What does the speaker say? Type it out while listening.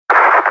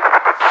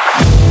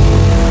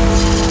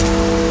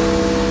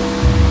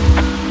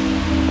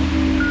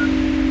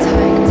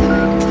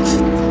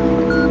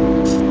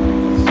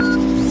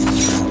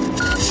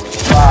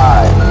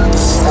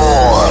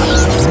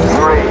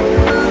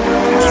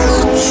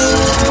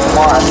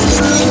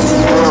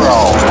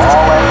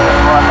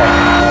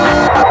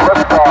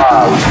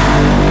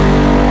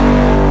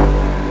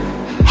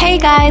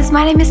guys,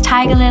 my name is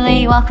Tiger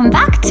Lily. Welcome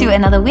back to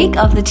another week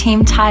of the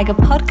Team Tiger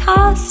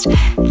podcast.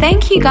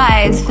 Thank you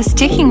guys for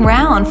sticking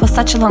around for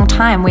such a long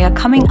time. We are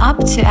coming up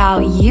to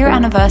our year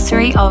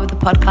anniversary of the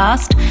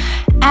podcast,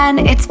 and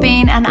it's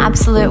been an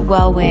absolute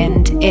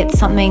whirlwind. It's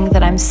something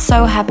that I'm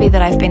so happy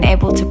that I've been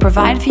able to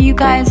provide for you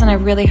guys, and I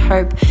really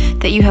hope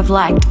that you have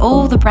liked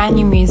all the brand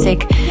new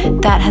music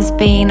that has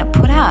been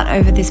put out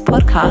over this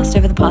podcast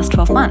over the past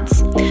 12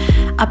 months.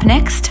 Up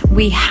next,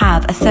 we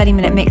have a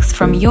 30-minute mix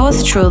from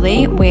yours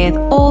truly with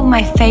all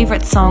my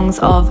favorite songs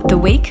of the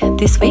week,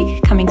 this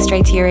week, coming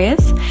straight to your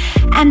ears.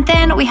 And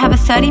then we have a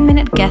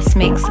 30-minute guest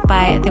mix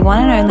by the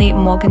one and only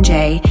Morgan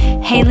J,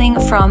 hailing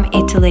from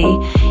Italy.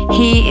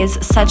 He is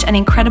such an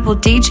incredible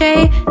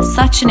DJ,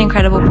 such an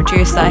incredible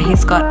producer.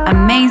 He's got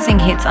amazing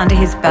hits under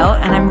his belt,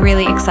 and I'm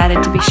really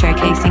excited to be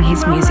showcasing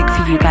his music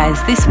for you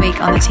guys this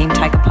week on the Team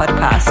Tiger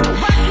podcast.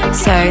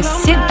 So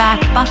sit back,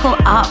 buckle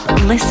up,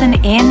 listen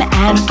in,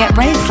 and get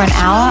ready for an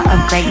hour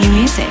of great new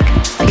music.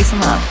 Peace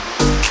and love.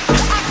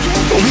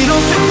 We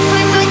don't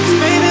think like this,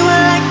 baby,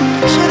 we're like the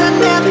picture that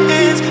never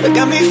ends. It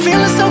got me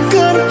feeling so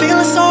good, I'm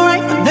feeling so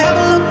right, but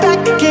never look back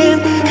again.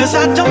 Cause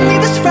I don't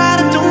need this ride,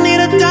 I don't need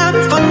a dime.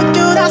 If I'm with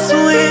you, that's a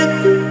win.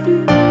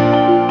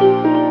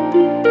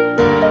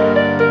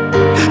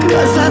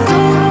 Cause I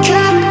don't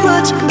care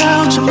much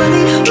about your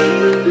money,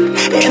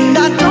 and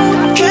I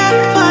don't care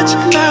much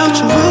about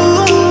your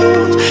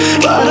rules,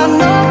 but I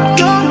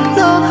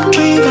know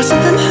we got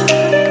something.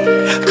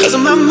 Cause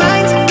my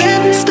mind's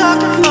been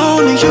stuck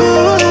on you.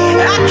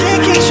 I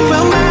can't get you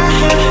out my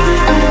head.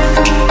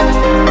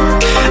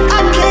 I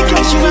can't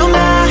get you out my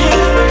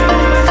head.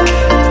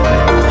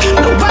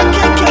 No, I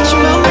can't get you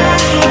out my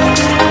head.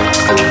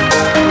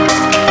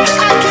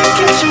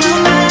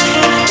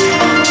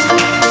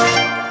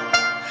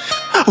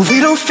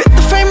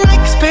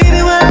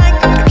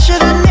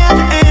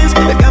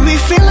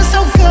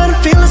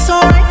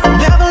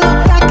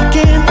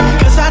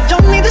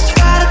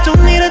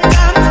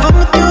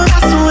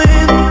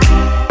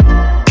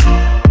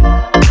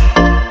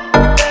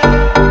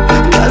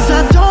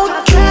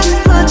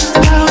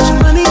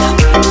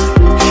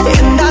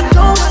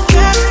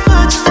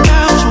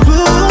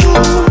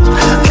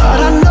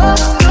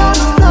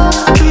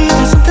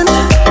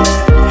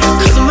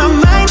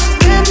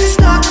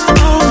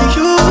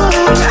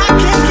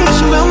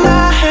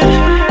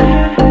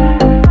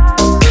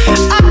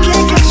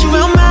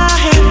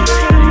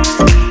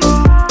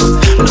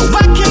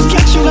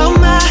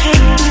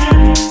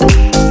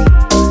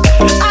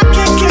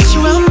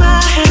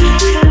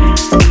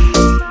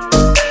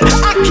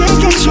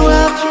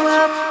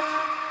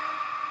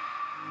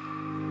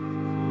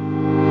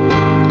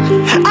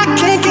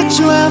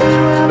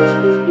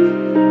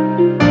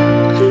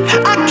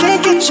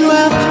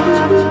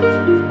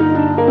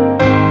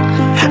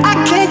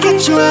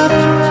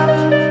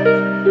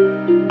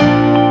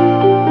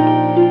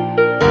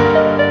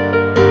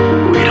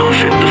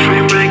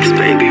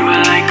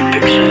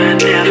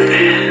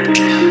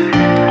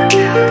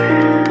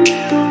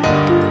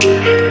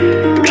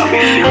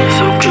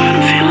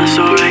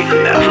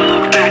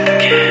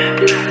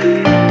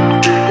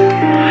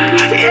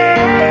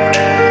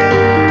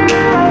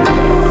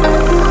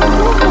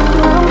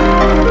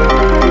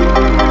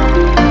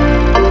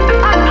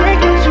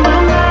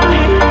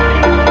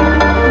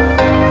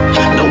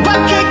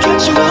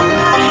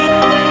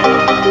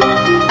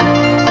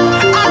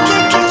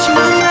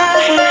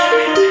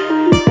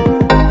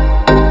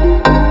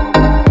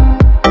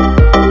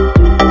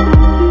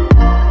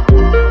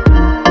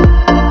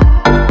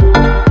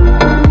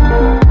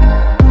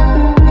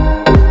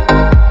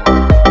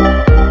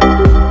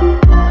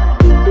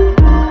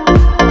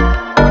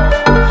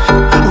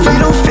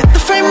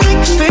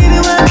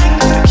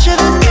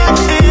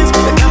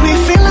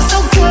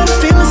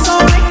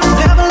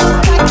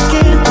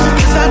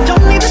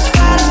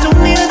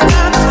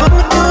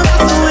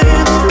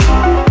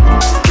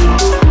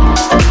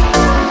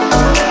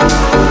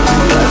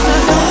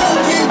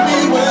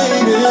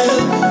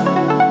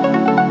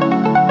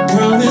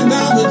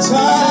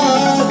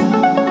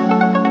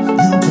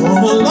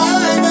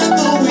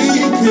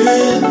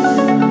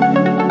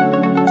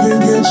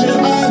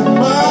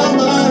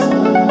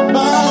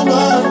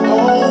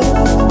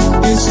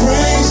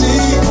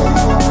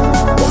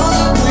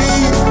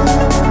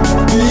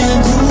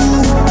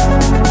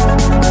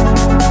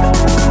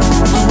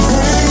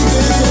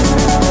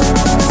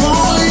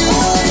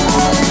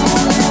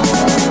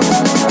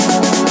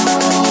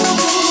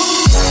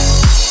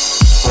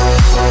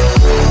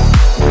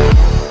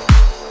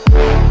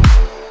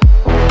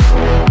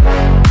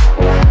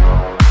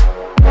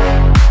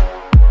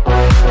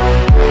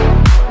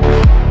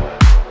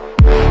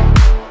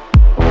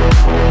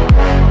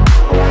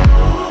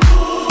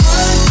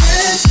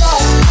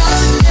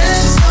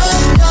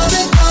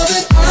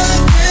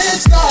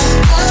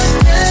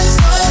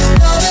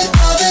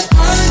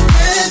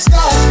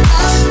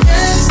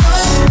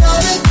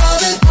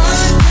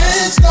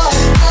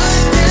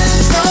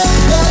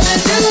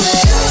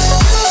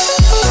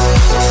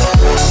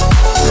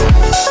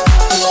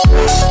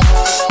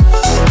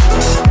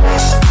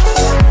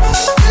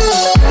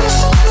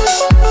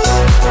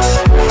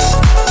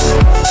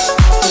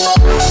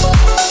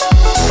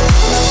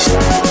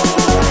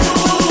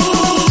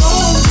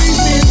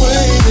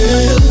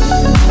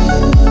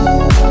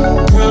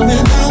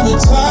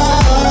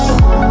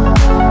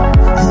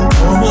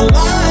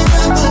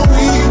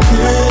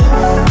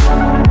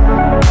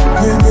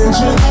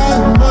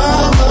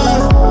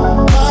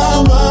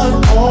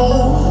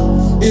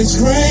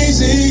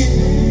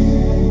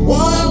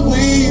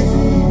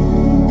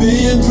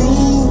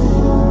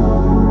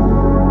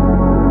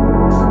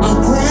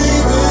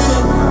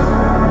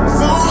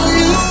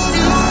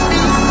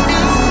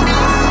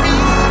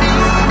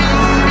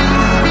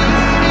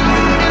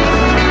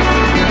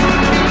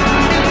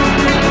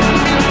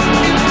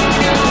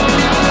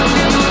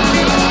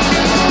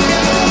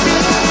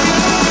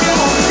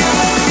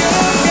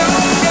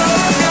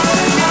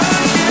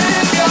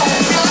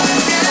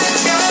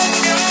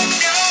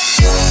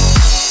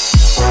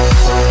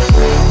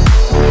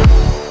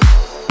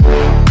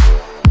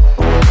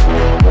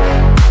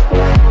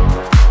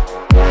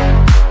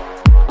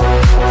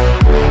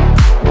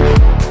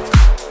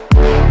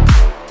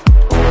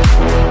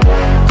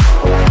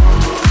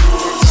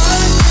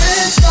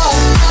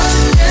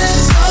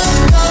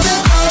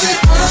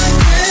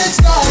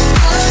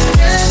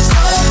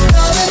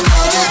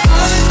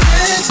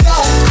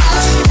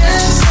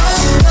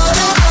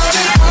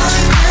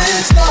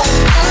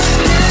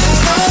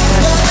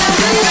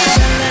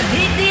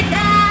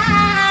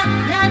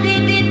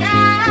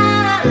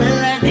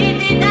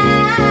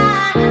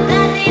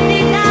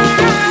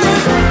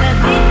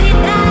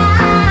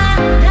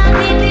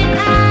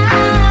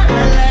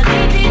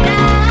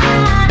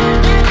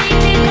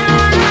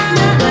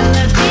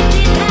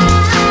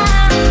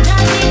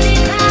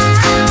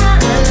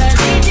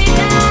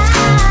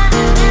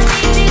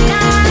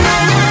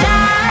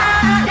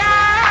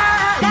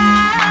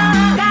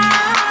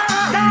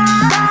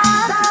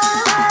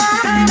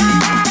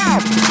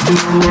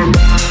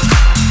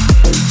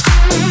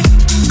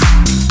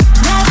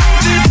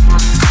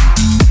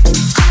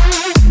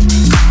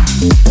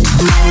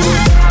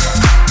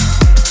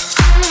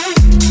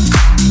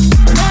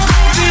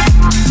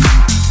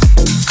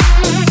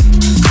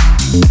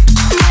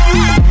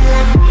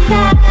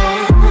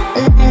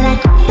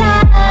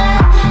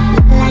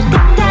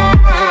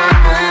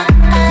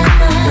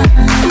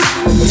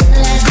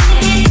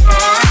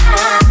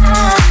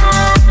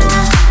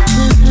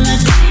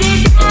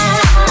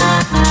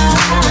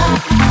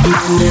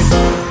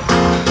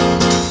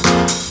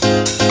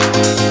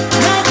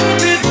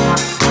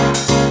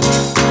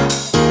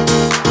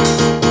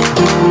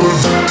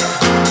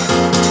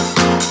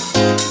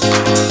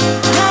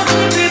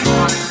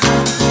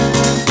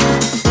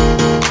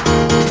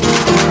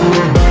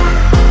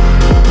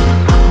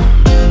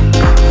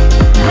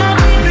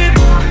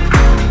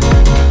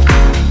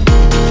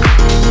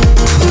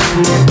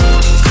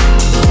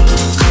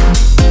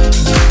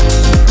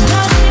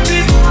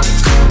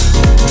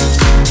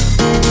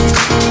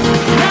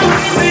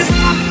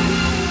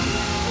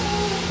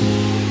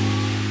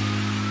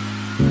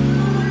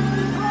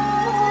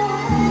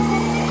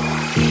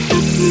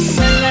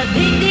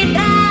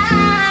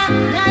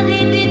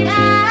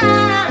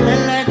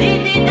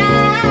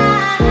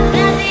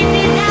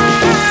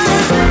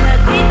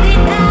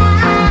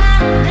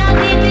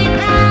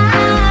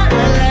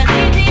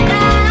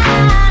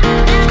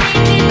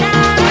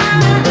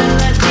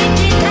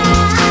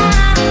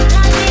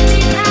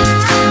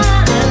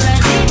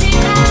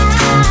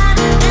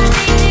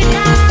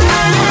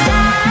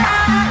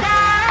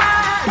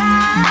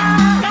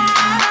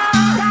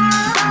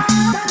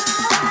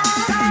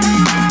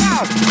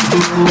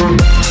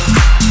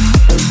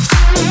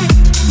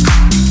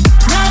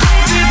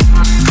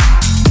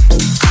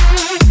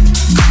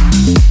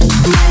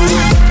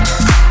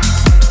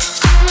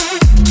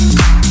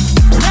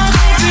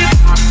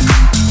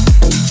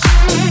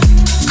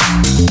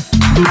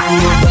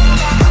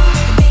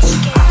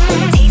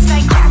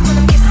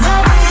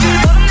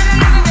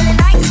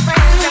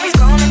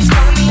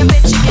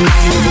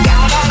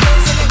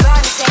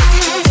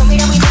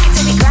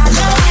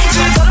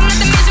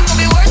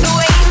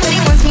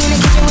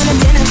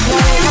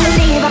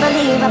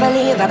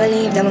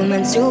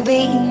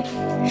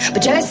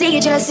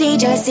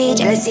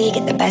 Jealousy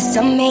get the best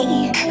of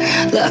me.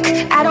 Look,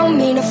 I don't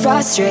mean to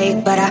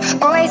frustrate, but I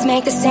always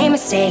make the same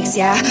mistakes.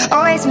 Yeah,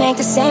 always make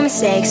the same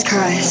mistakes.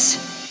 Cause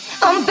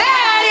I'm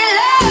bad at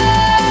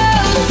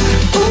love.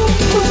 Ooh,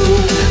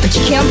 ooh. But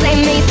you can't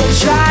blame me for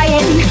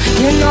trying.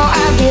 You know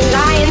I'd be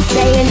lying,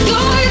 saying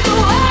you're the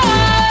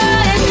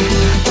one.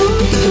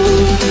 Ooh,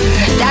 ooh.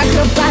 That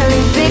could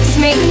finally fix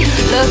me.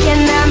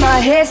 Looking at my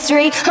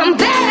history, I'm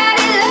bad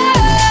at love.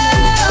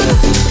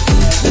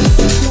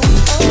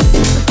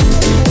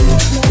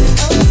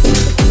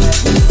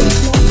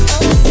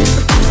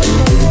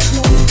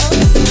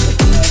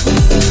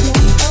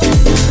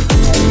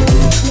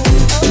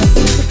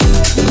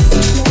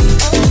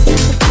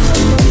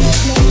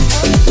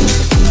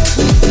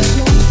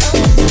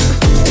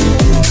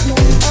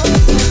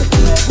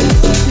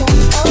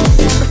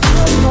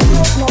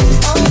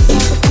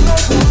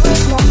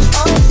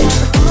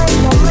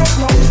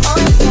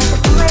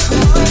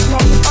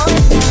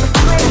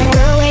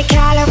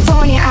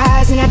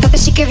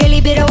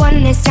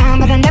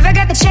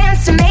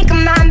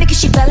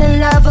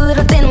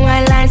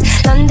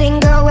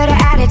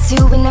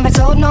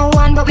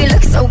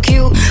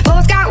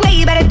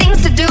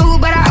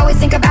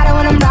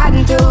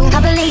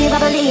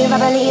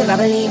 I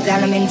believe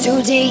that I'm in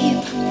too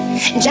deep.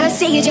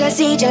 Jealousy,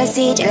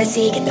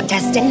 get them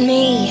testing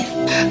me.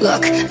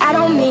 Look, I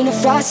don't mean to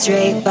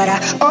frustrate, but I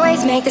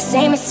always make the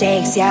same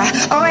mistakes. Yeah,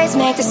 always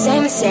make the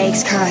same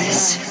mistakes.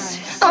 Cause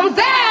I'm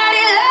bad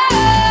at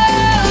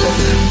love.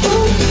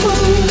 Ooh,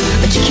 ooh.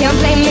 But you can't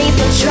blame me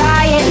for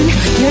trying.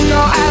 You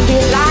know I'd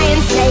be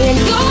lying, saying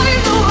you're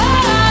the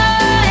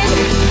one.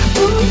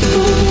 Ooh,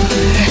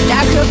 ooh.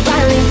 That could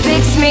finally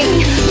fix me.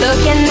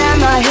 Looking at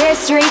my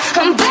history,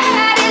 I'm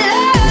bad at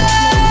love.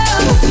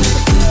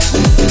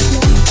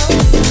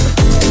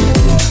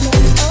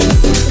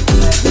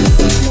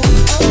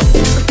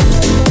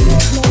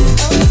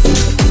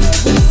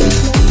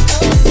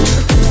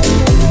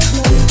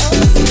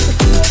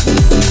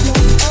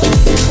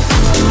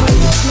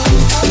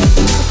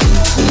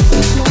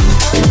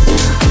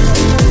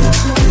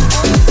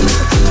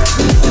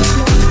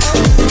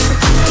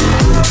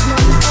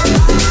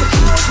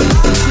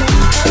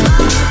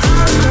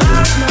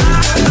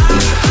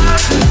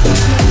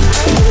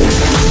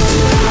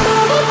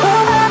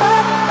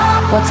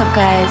 What's up,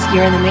 guys?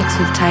 You're in the mix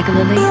with Tiger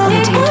Lily on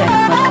the Team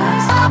Tiger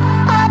podcast.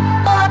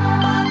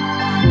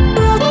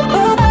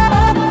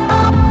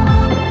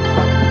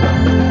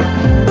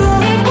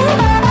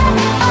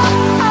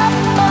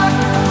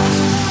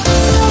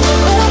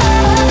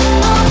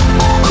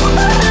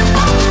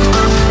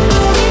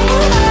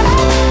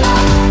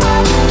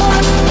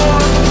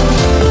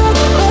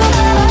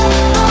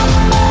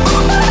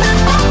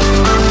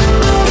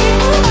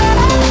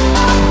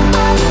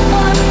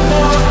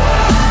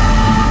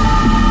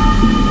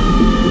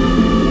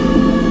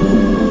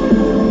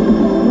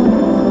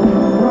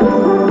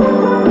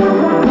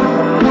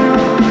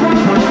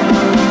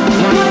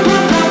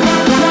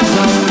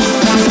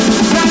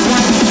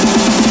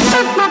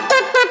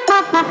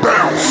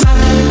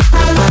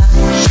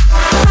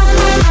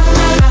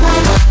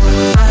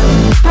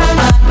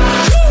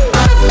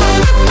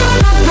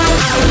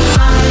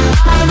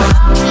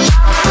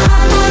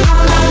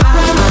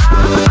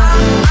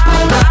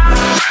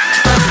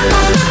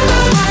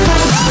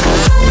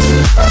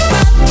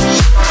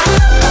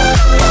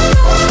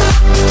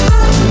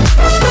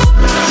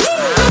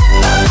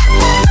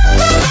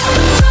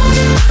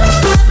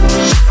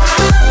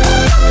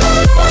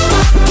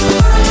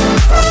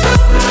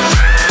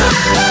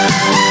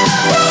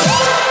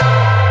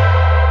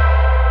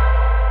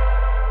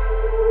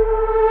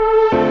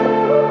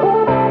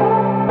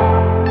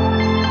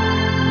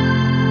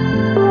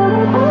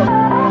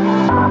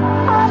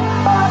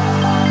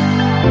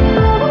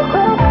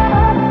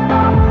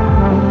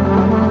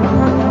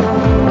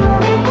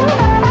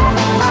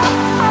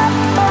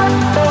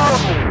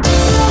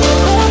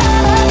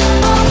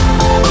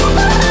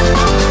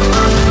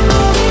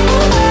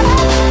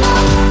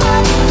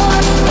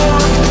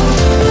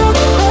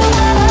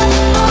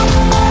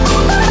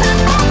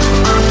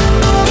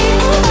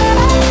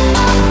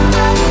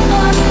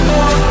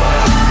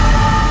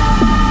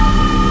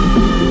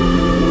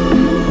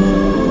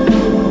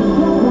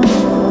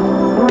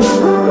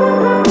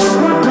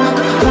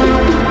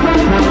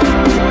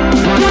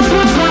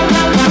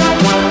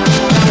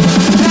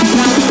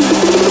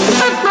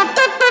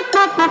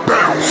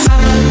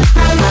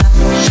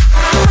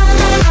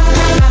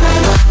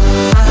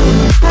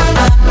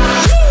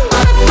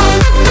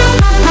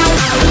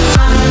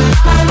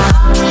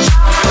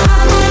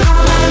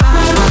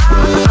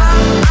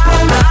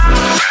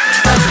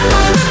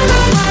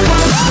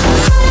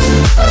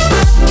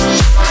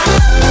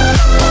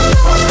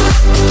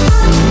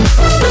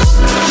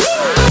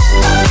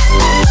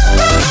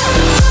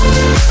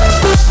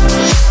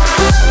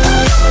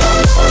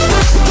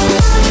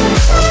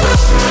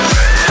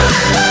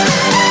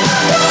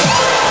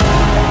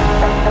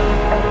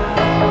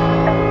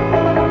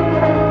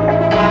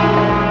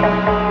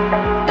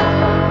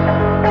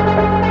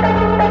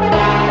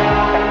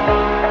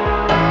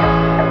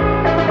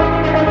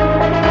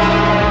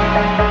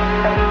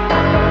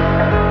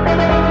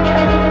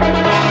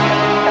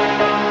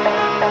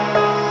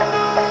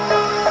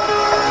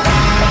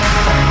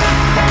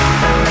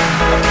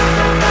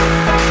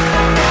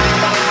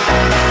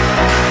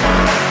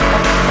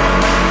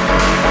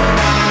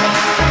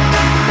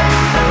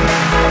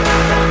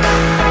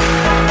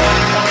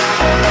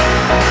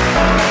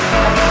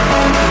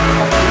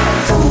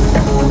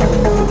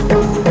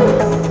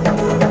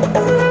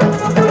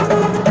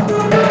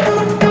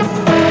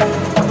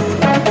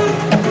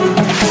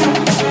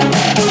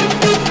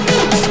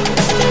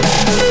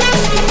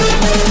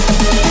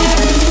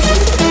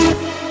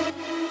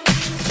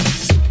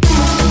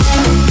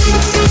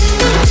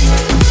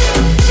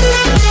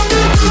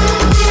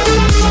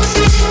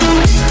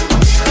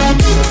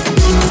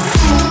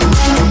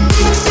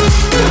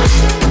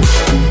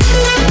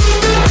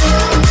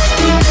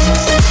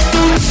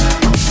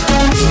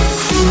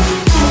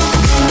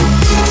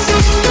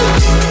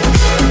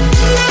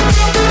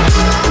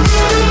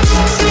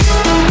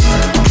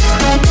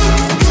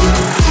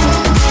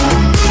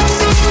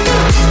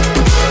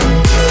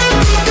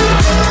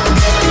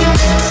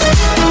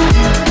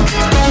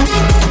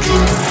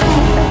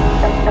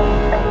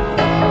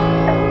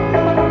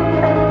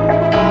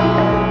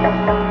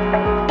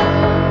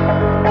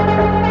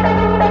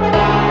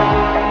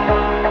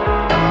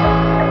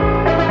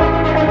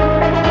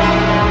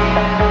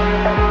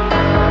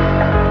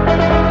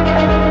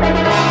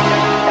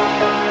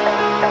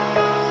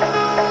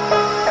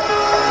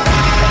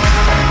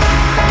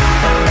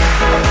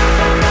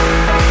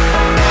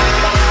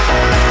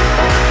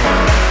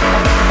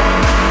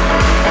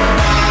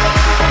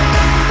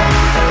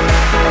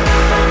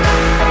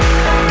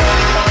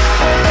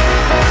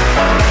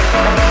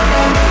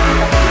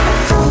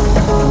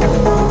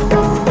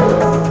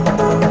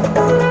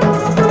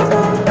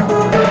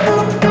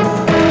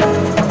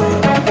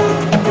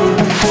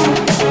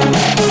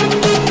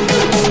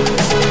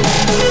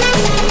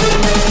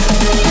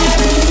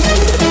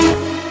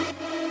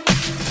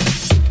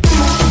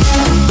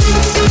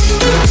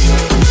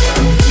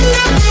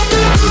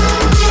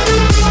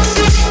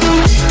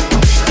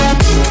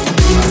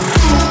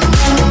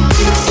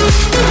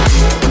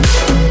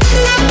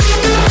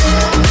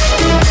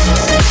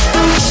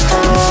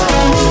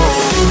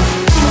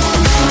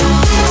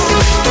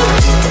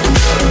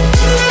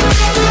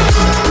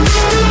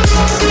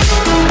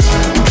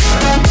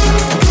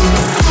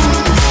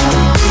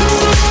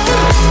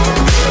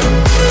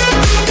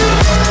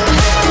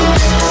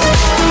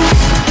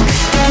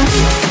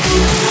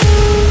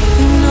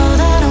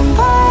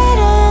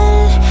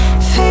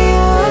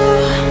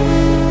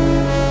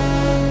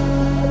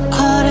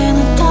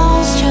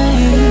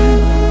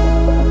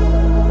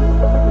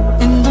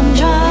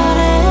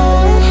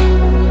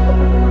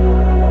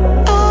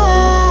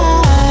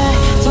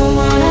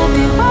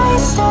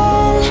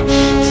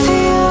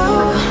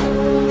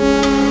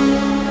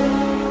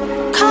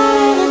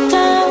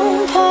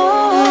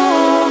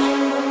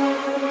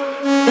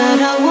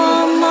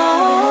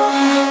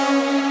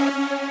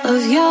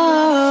 of you.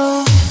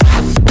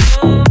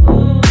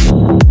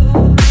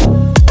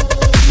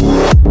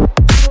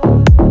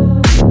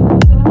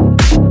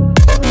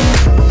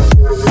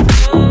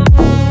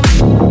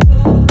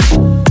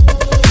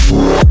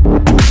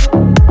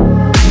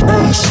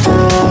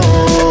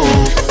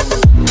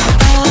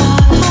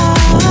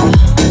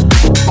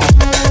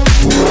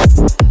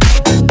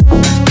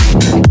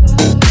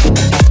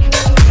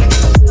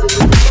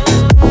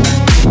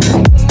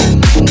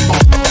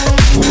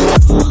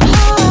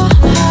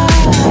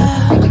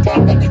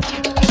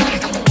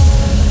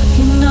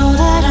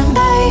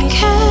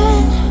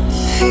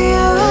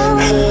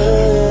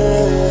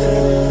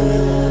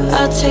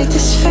 Take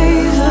this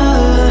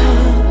favor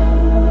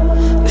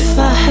if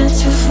I had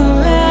to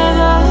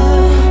forever,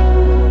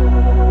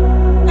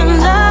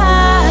 and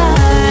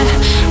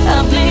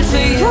I bleed for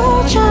you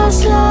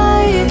just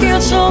like you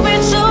told me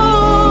to.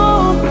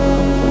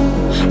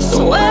 So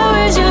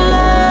where is your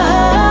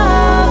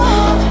love?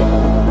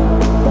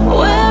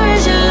 Where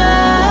is your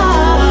love?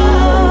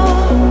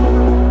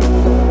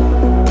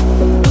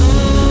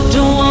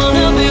 Don't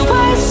wanna be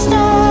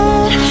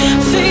wasted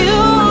for you.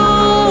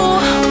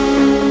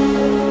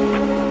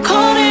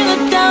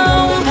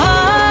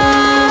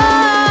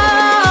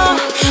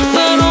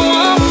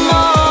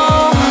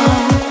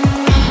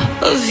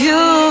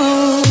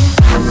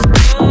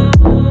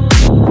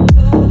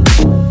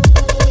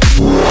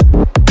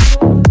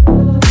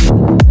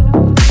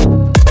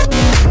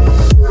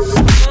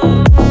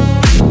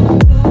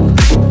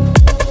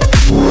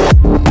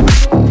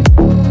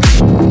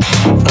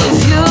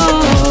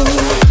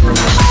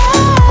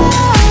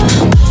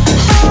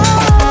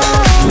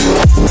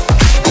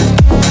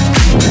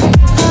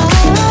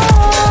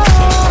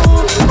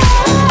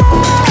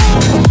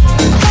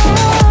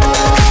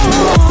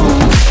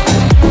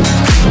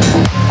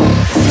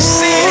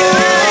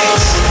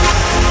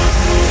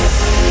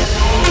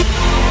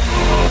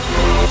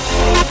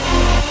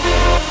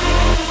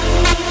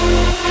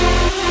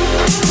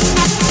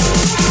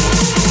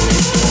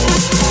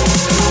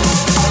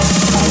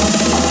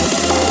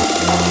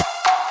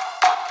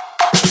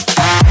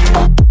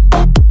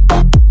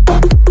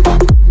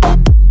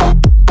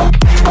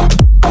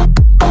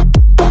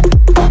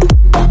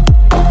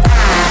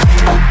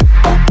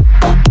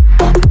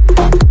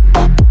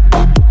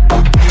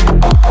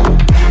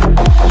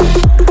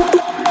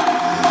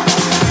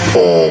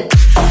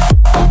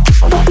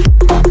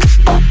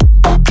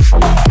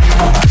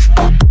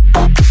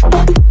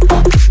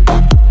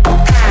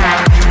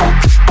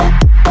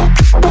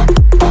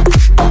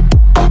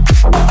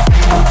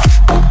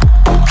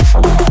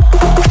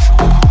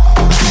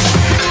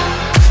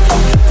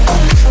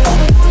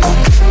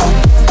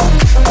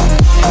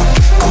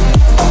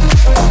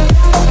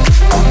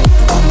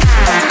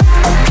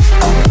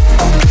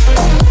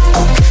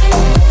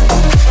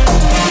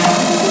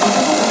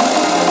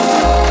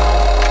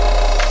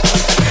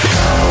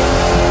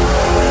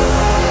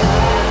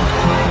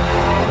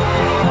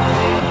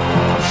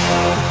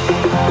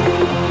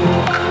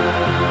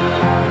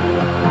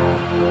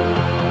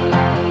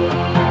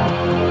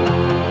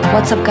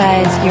 What's up,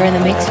 guys? You're in the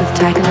mix with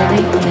Tiger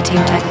Lily on the Team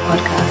Tiger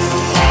podcast.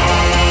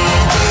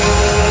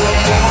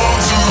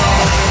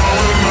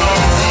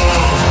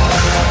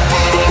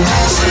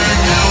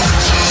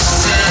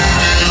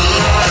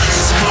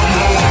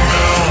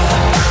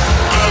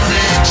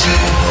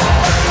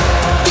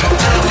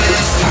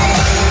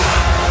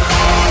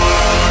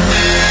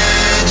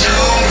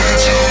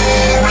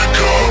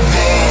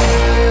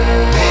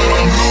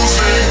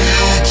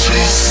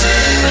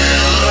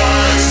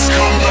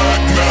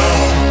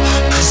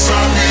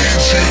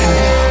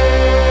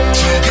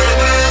 To get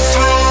me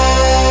through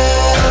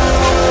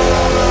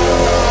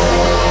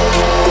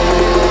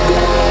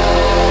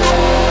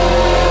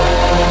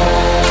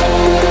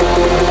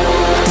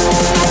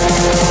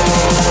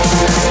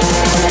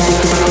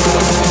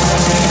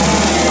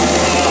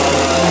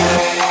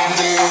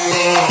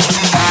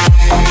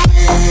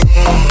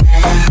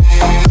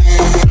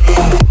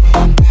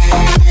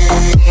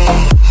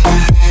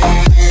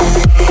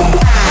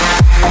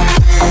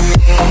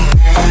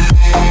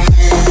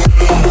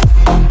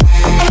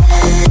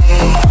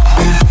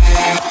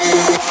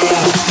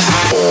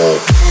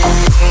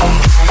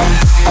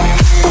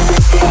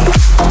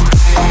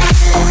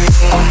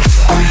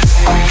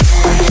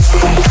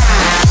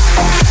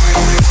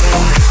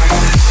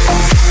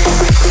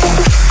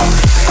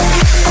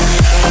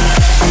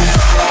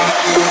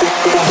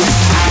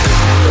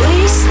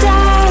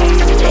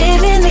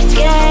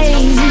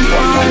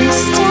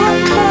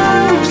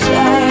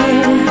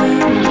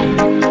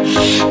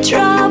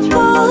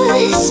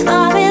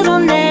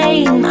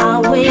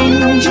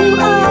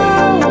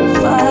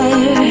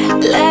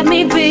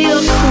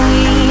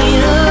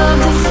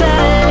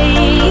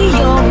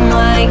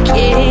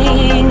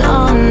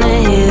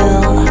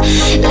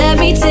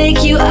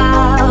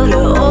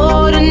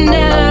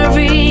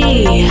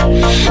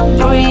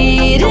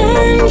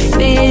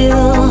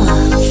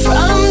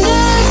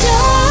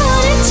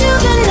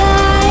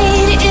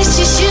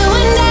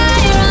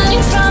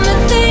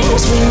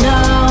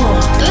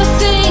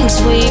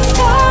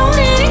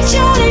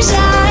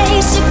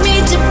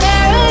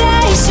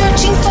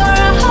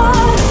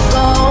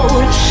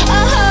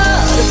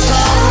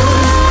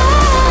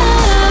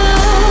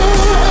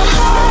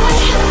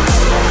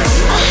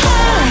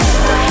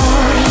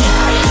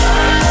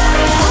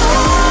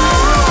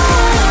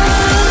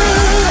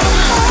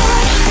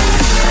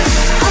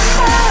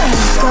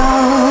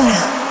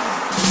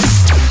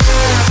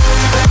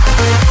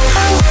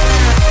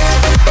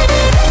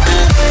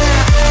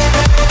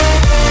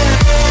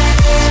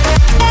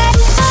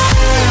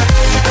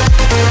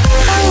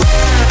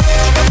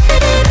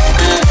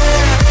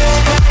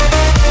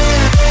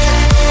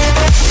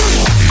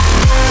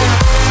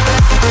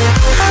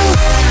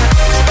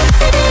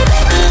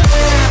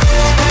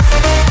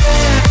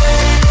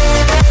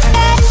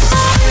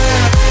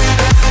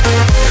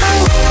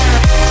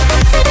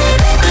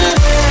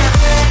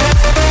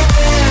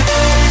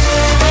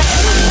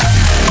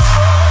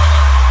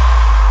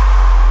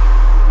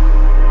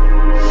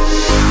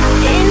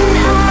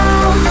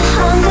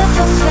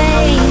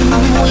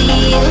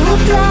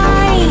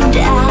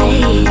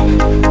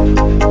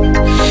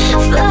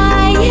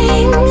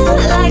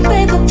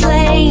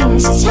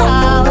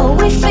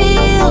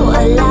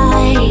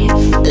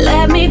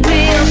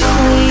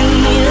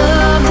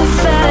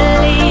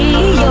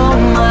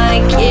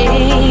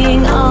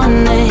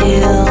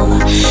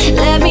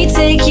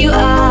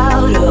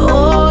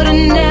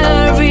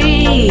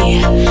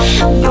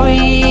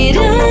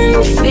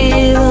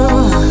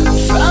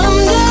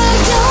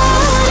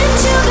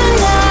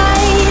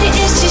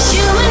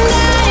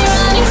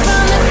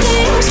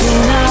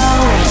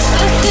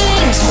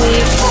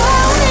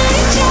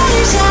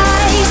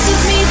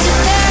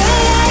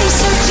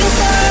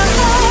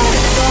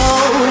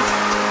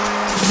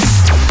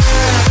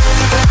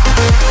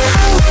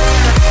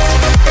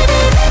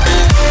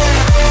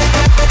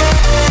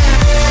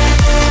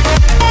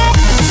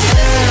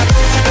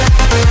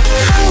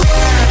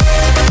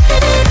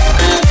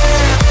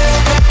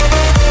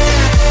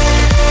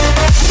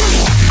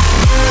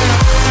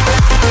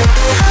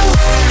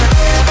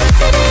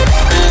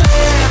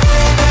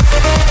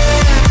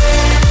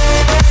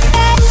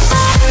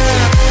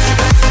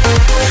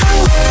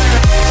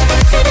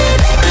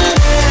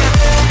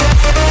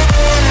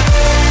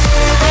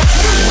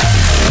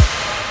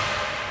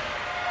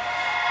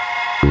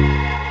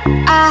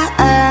I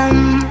am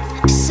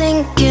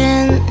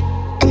sinking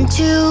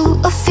into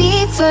a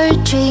fever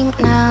dream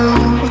now.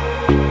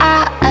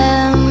 I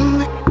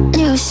am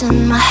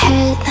losing my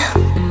head.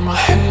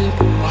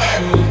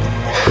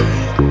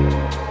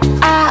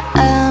 I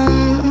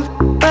am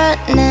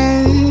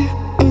running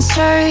in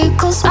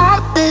circles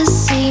on the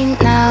scene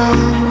now.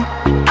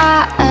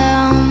 I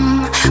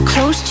am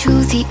close to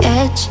the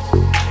edge.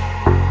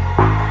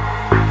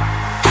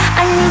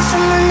 I need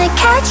someone to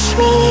catch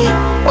me.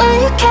 Will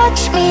you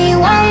catch me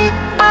when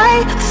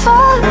I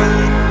fall?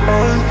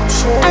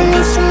 I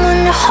need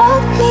someone to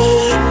hold me.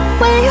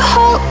 Will you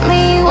hold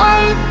me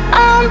when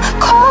I'm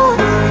cold?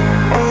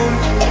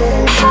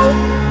 Hey,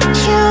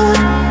 you,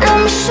 let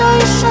me show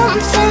you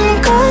something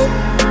good.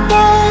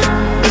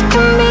 Yeah, it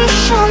can be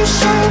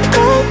something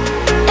good.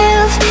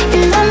 If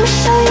you let me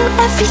show you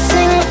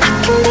everything, I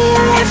can be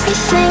your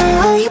everything.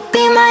 Will you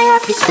be my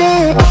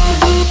everything?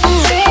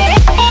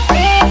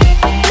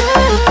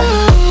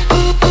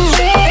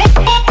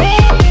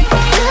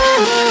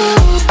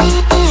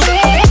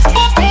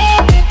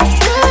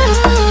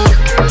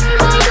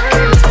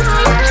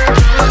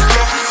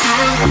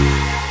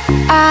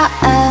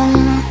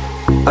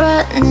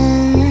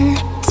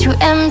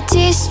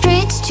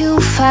 To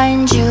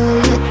find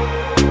you,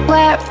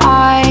 where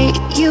are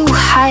you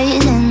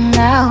hiding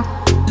now?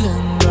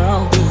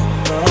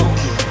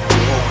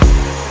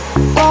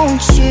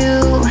 Won't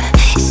you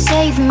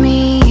save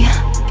me?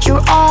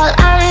 You're all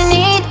I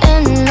need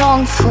and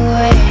long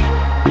for.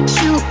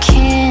 You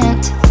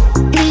can't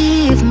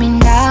leave me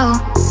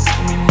now.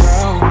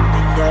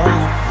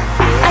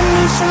 I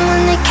need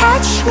someone to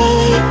catch me.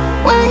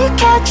 Will you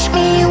catch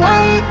me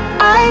when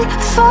I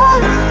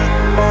fall?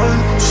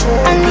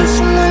 I need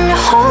someone to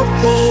hold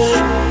me.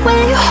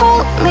 Will you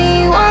hold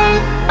me when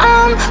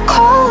I'm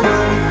cold?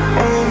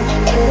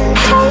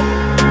 Hey,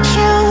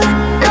 you,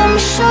 let me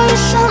show you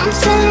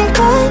something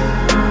good.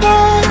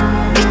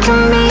 Yeah, it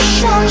can be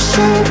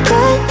something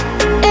good.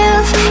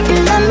 If you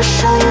let me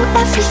show you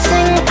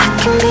everything, I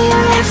can be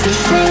your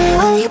everything.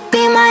 Will you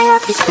be my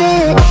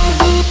everything?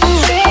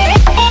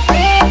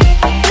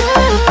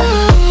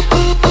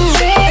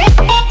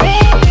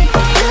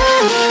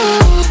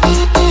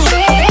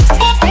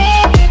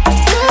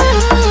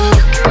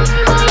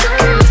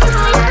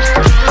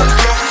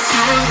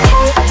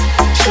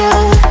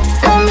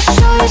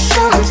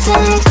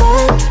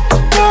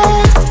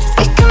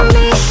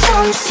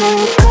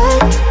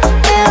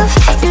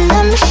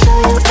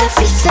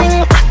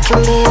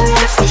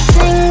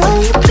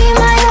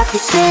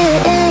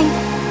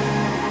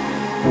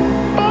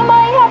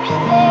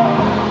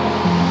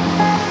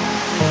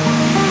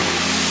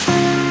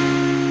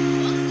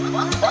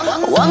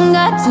 One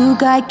guy, two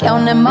guy,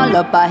 count them all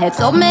up. I had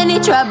so many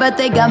try, but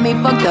they got me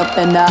fucked up.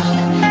 And I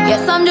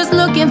guess I'm just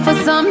looking for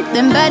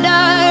something better.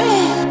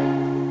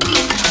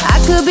 I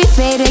could be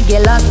faded,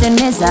 get lost in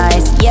his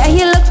eyes. Yeah,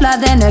 he look fly,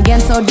 then again,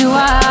 so do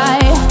I.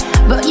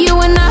 But you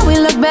and I, we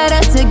look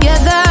better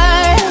together.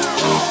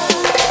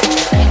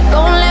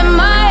 Gon' let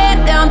my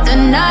head down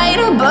tonight,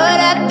 but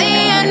at the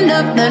end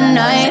of the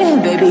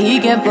night, baby, he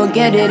can't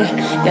forget it,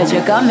 that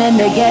you're coming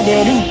to get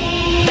it.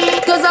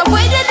 Cause I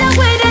waited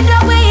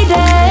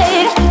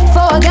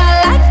for a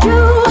guy like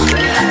you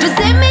to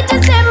save me, to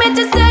save me,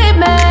 to save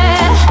me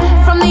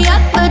from the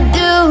other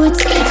dudes.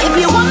 If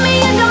you want me,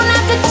 you don't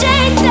have to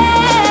chase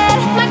it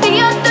like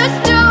the others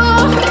do.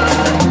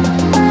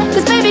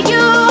 Cause baby,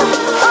 you,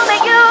 only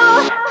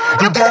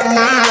you got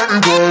my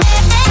girl.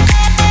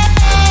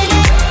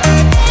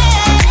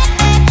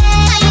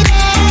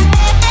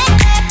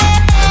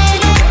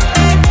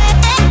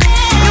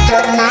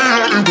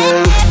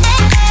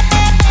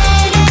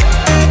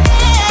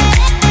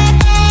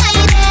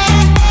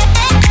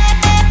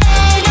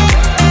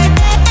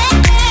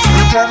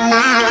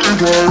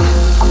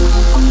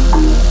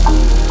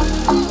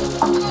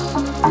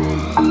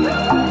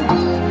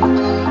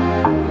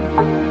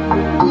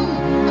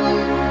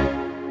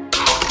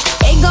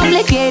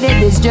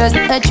 It's just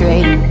a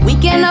trade. We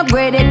can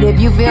upgrade it if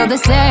you feel the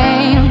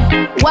same.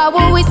 Why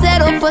would we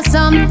settle for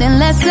something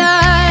lesser?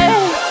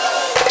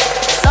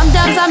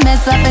 Sometimes I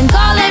mess up and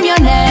call him your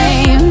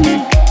name.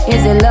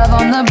 Is it love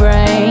on the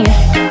brain?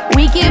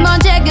 We keep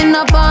on checking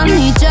up on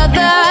each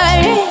other.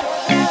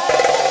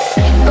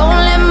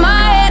 Gon' let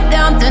my head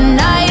down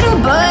tonight,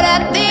 but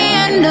at the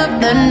end of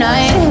the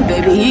night,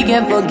 baby, he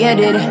can't forget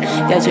it,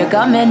 that you're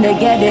coming to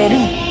get it.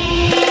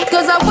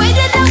 Cause I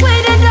waited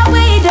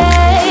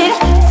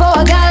for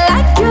a guy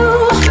like you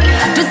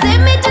to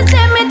save me, to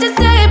save me, to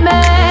save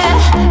me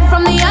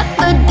from the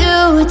other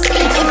dudes.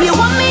 If you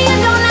want me, you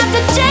don't have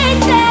to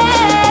chase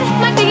it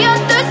like the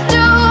others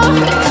do.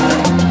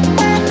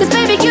 Cause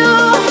baby, you,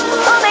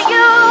 only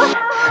you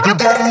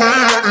got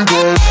my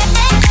girl.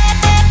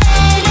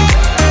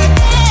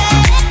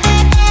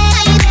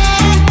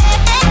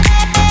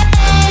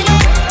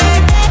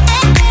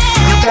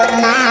 You got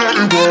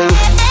my girl.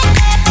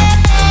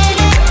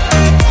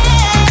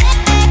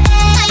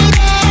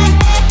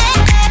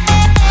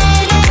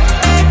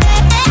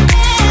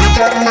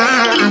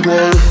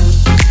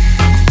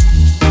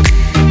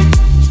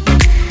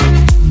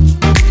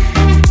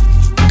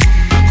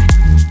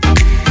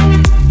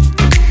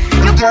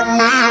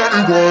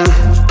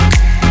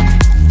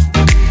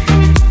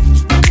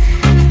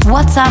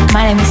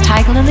 My name is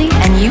Tiger Lily,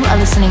 and you are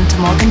listening to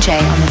Morgan J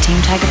on the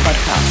Team Tiger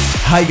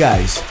podcast. Hi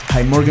guys,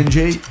 I'm Morgan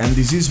J, and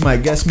this is my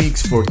guest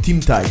mix for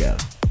Team Tiger.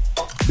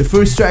 The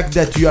first track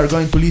that you are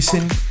going to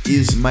listen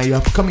is my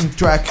upcoming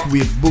track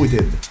with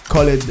Booted,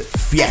 called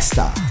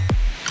Fiesta.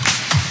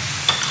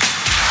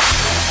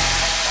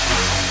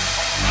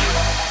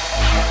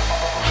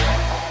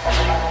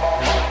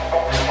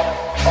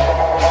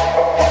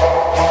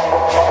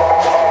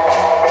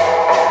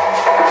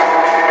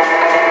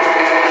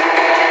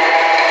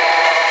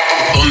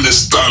 ¿Dónde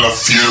está la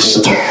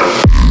fiesta?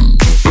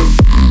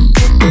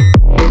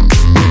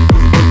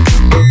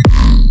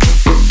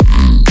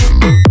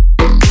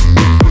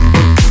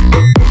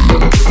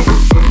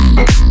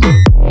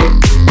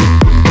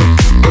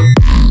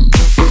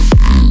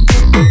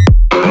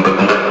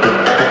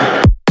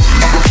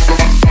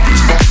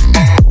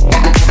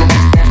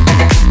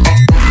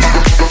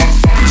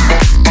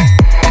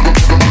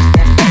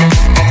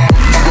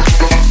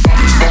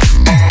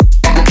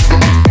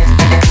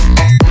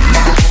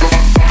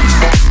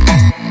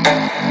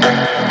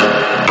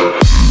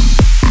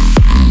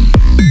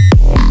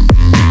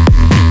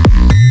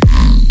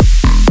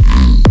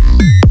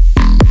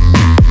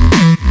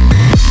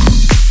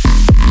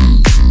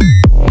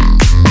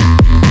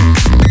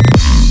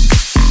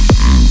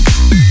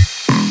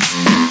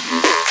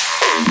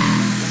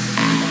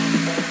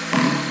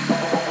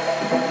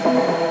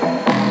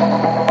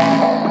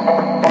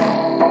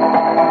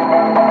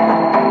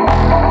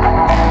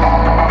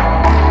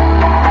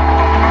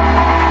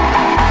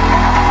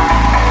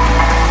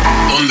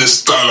 ¿Dónde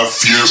está la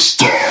fiesta?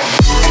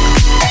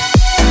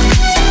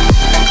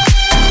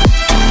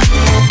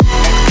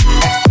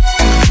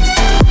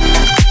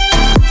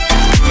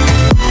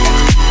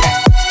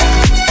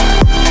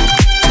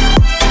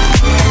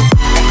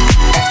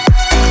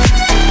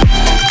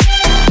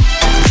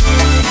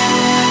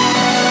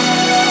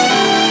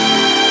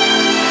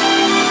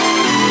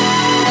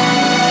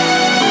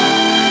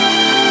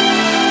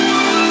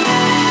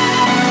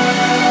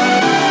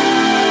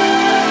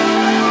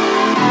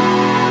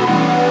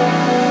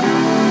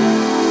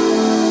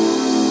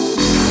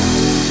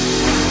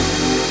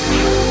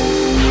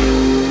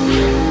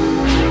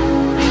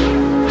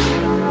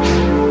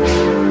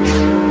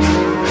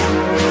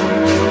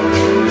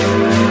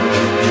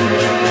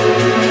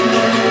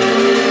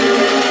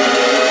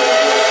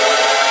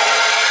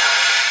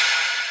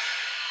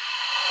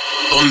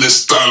 ¿Dónde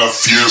está la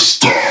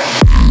fiesta?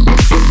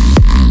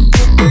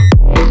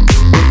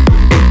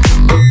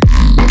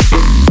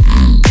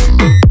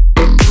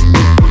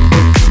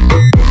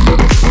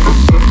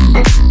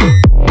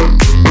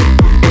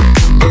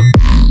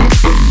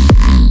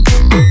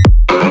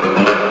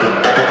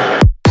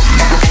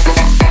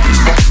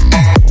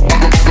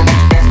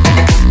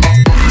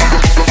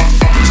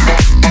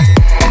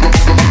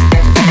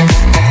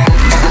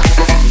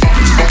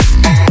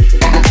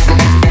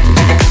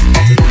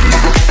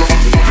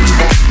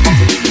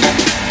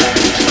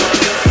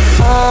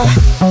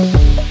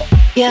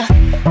 Yeah,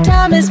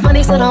 time is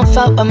money, so don't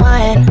fuck with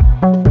mine.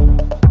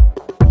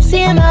 See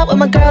him out with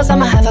my girls,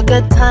 I'ma have a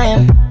good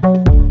time.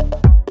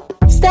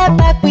 Step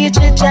back with your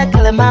chit chat,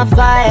 killing my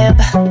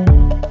vibe.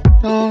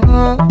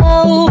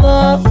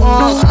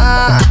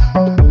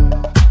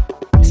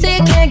 See,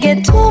 you can't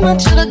get too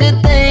much of a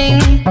good thing.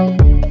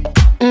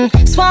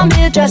 So I'm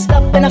here dressed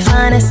up in the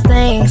finest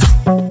things.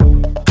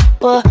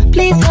 Well,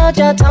 please hold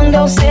your tongue,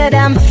 don't say a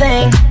damn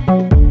thing.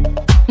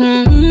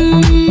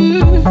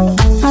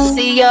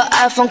 See your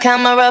iPhone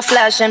camera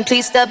flashing.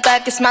 Please step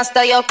back, it's my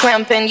style, you're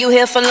cramping. You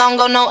here for long,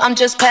 oh no, I'm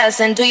just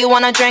passing. Do you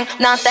wanna drink?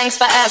 Nah, thanks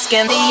for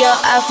asking. See your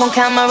iPhone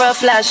camera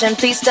flashing.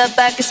 Please step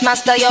back, it's my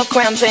style, you're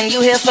cramping.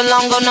 You here for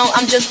long, oh no,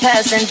 I'm just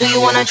passing. Do you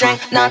wanna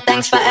drink? Nah,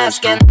 thanks for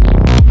asking.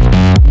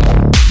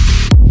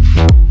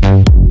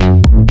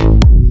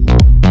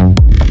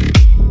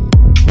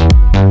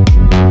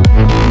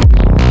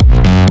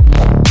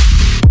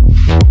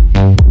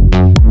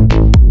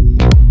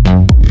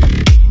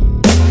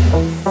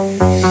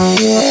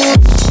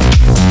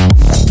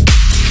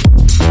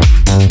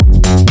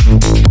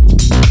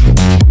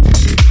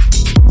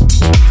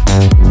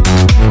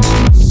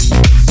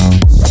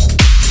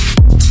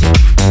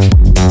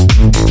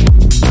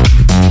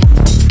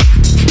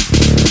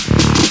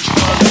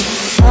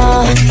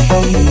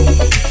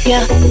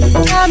 Yeah,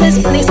 time is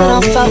money, so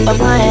don't fuck with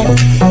mine.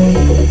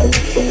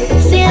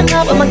 See him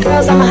out with my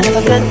girls, I'ma have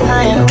a good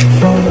time.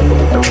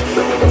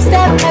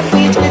 Step back,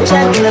 we chit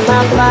chat, killing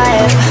my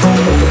vibe.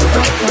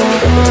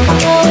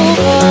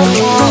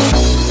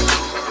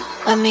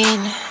 I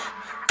mean,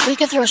 we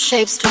can throw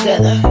shapes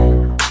together,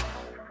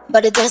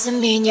 but it doesn't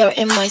mean you're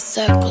in my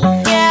circle.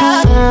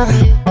 Yeah.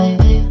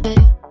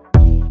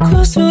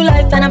 Cruise through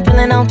life and I'm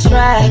feeling on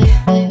track.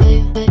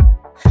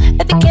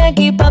 If you can't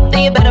keep up,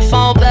 then you better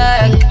fall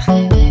back.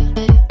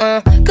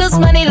 Cause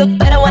money look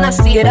better when I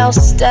see it all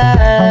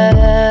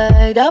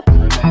stacked up.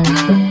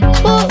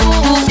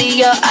 See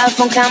your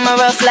iPhone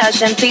camera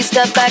flashing. Please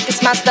step back,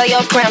 it's my style,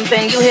 you're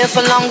cramping. You here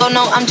for long, oh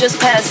no, I'm just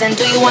passing.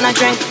 Do you wanna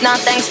drink? Nah,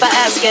 thanks for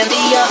asking.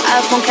 See your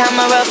iPhone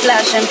camera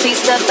flashing. Please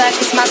step back,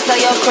 it's my style,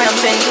 you're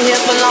cramping. You here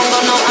for long,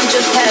 oh no, I'm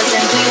just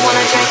passing. Do you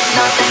wanna drink?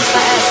 Nah, thanks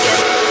for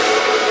asking.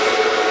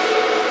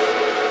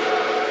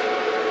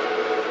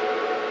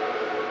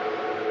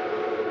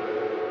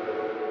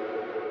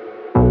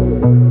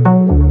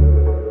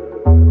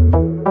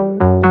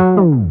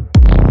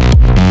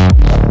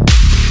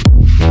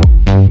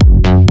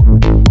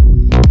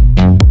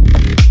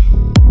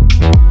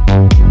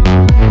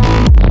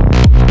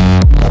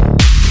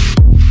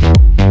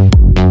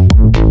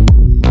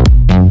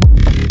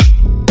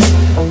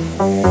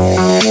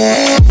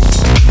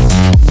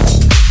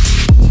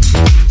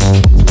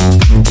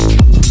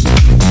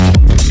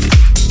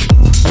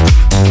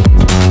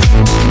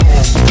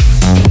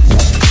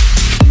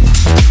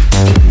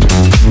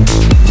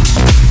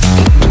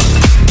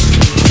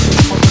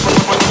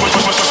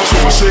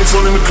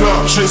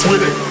 Shit's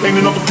with it, ain't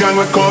another gang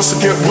like us, so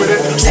get with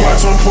it.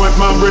 Swag's on point,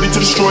 man, ready to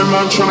destroy,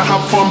 man. Tryna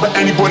have fun, but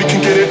anybody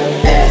can get it.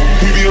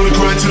 We be on the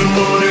grind till the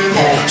morning,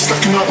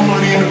 stacking up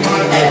money in the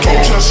bank.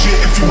 Don't chat shit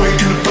if you ain't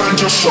in the band,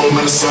 just show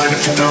man a sign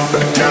if you're down for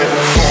the gang.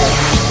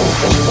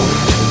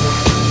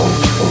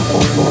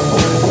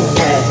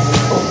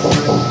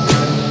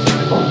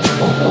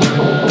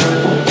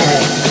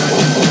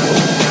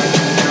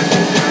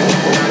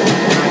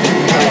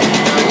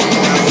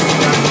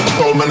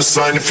 Show man a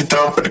sign if you're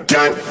down for the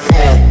gang.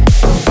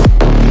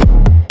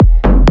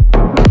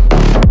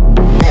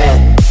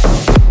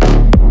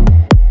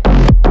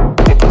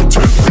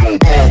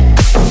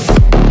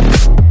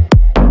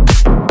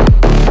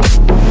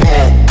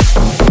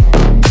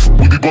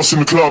 In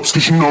the clubs,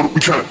 cause you know that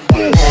we can.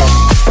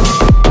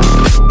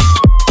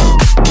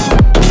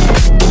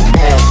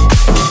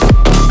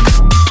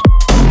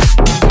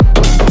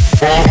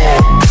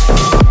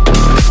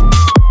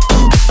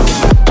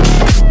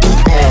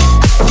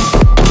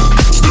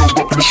 Still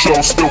rocking the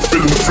show, still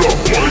feeling the flow.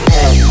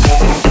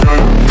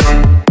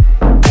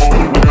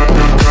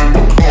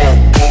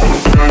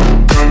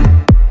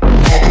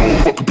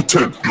 Fucking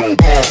pretend,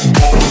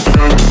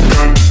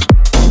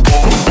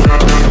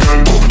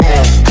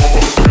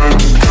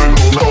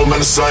 no man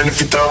a sign if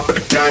you're down for the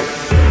gang.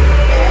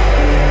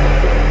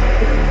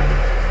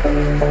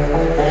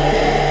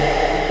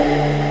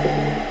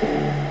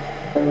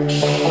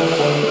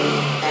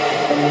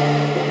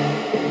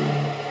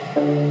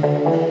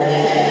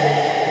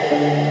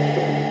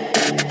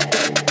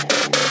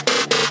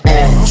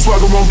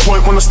 Swagger on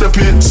point when I step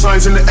in.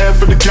 Signs in the air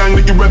for the gang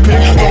that you're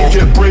repping. Don't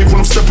get brave when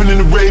I'm stepping in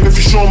the rave. If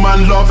you show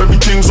man love,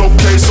 everything's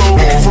okay. So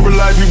looking for a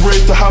lively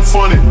rave to have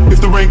fun in.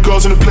 If there ain't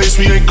girls in the place,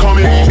 we ain't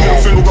coming.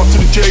 Middle finger up to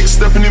the Jake,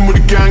 stepping in with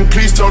the gang.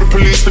 Please tell the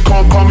police they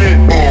can't come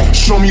in.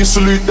 Show me a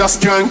salute, that's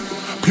gang.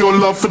 Pure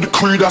love for the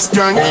crew, that's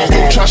gang.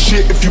 Don't chat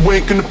shit if you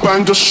ain't gonna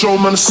bang. Just show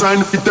man a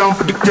sign if you're down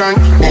for the gang.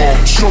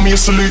 Show me a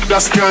salute,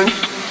 that's gang.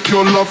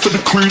 Pure love for the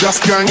crew, that's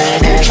gang.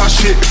 Don't chat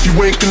shit if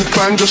you ain't gonna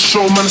bang. Just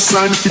show man a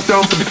sign if you're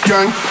down for the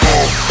gang.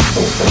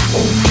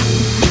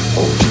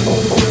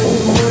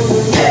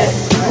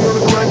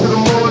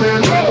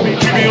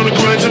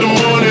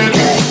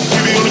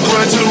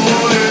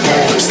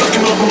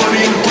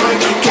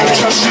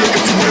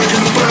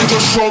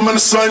 Show man a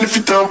sign if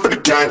you're down for the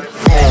gang.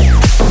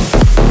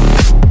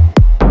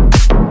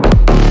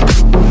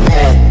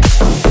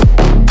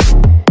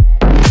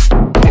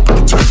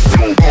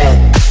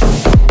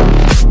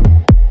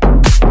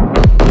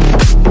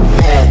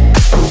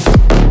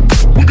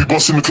 We be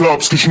bossing the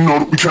clubs cause you know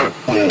that we can.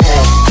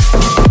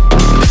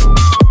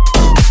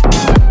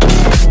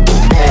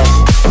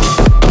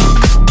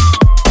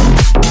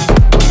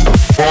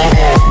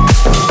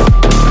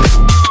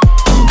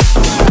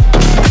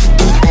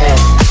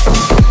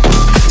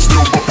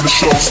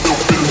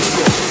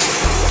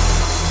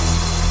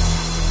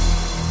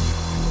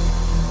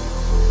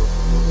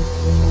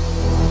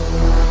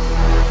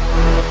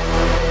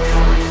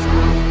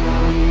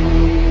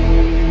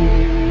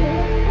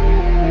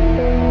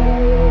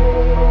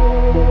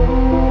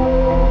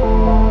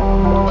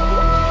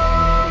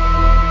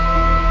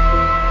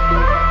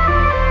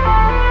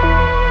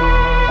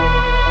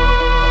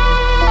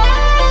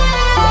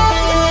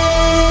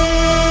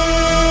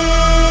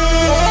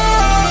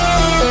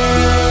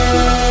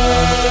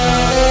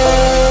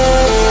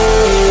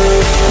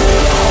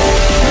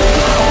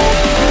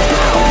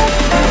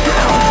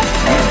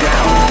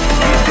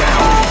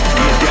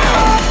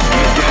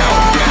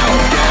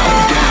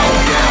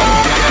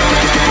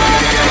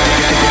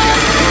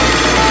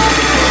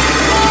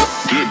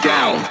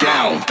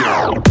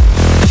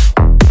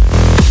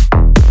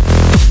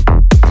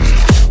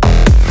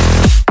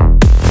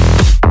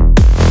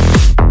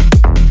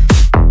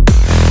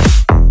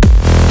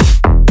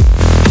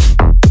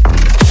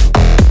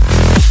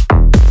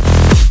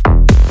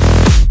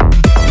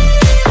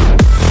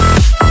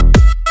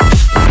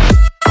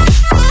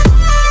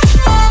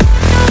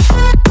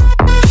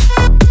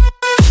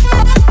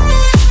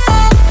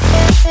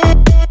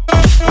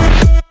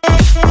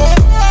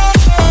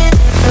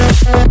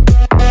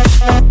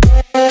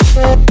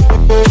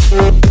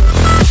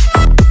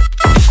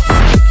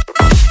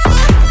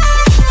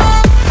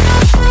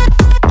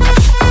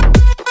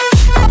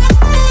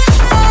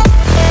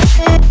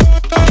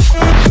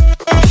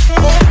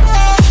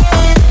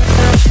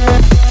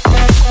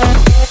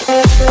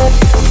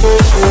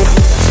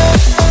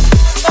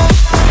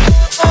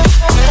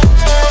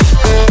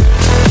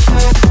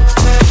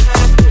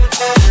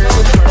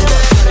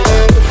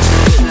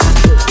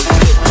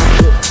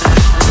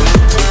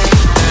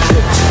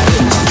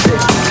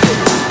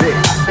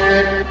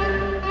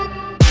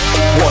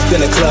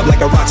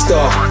 like a rock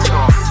star.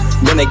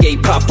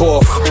 Renegade pop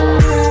off.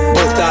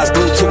 Both eyes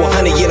glued to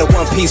 100 in a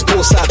one-piece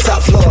poolside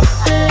top floor.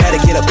 Had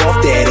to get up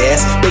off that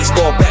ass.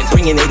 Baseball bat,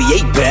 bringing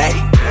 88 back.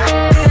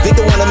 Think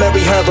I wanna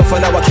marry her, but for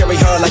now I carry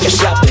her like a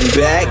shopping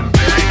bag.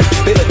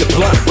 They let the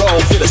blunt roll,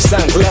 feel the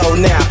sun glow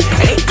now.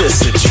 Ain't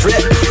this a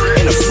trip?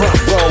 In the front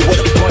row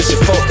with a bunch of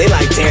folk, they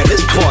like, damn,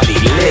 this party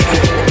lit.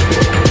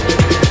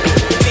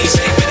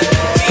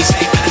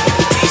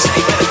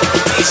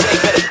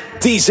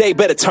 DJ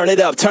better turn it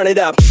up, turn it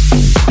up.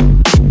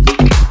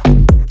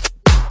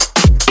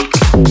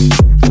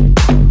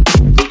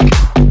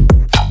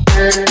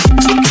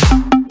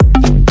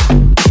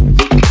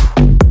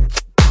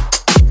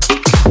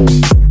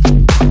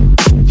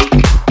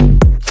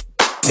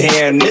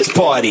 Damn, this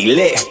party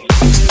lit.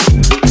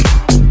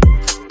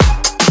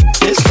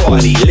 This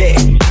party lit.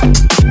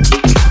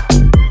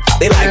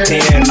 They like,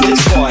 damn,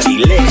 this party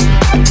lit.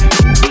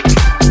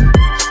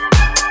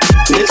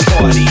 This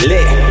party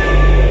lit.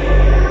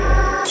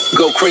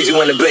 Go crazy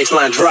when the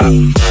bassline drop.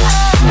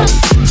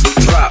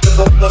 Drop.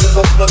 Drop.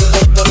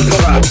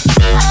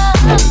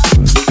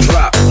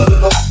 Drop.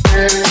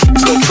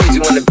 Go crazy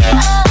when the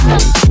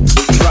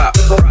drop.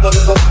 Drop.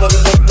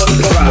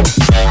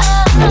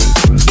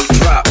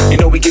 Drop. You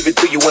know we give it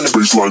to you when the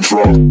bassline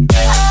drop.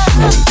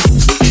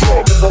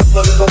 Drop.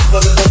 Drop.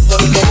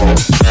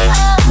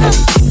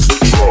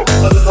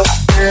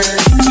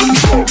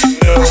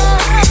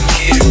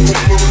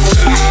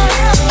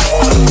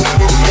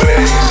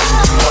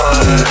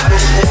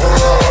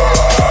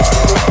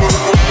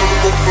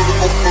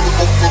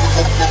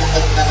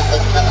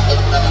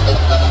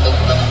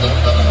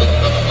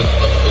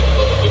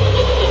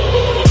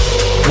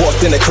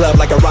 Walked in the club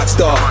like a rock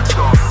star.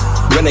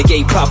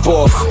 Renegade pop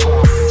off.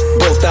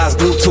 Both eyes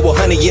glued to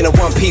 100 in a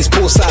one-piece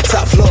poolside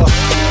top floor.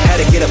 Had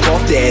to get up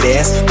off that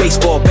ass.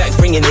 Baseball bat,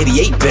 bringing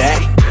 88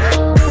 back.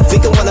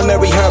 Think I wanna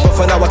marry her, but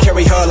for now I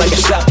carry her like a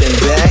shopping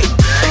bag.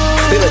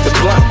 They let the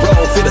blunt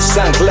roll, feel the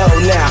sun glow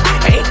now.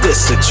 Ain't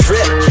this a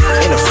trip?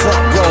 In the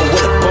front row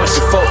with a bunch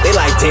of folk, they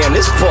like, damn,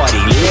 this party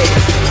lit.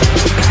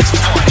 This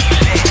party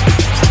lit.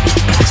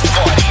 This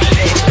party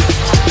lit.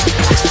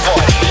 This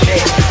party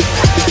lit.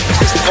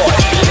 This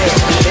party lit.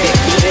 Lit,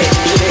 lit,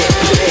 lit,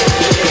 lit,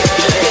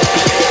 lit.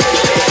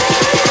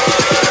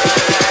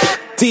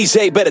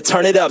 DJ better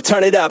turn it up,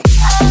 turn it up.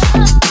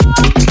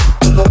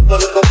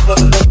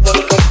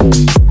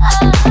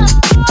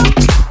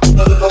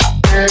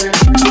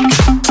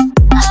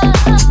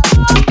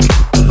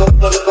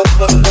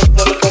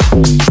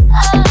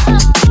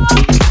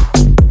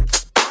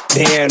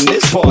 Damn,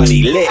 this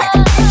party lit.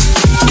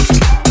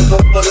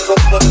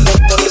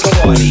 This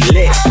party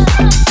lit.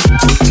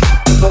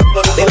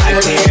 They like,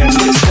 damn,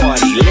 this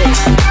party lit.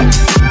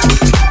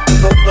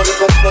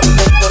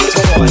 This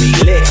party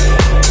lit.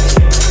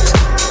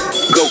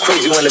 Go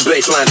crazy when the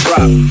bassline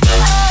drop.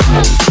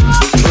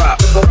 Drop.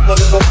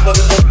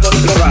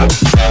 Drop.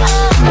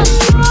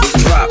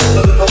 Drop.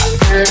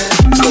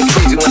 Go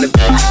crazy when the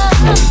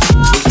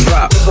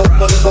drop. Drop.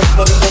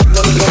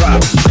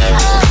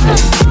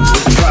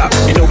 Drop.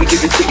 You know we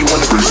give it to you when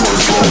the bassline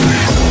drop.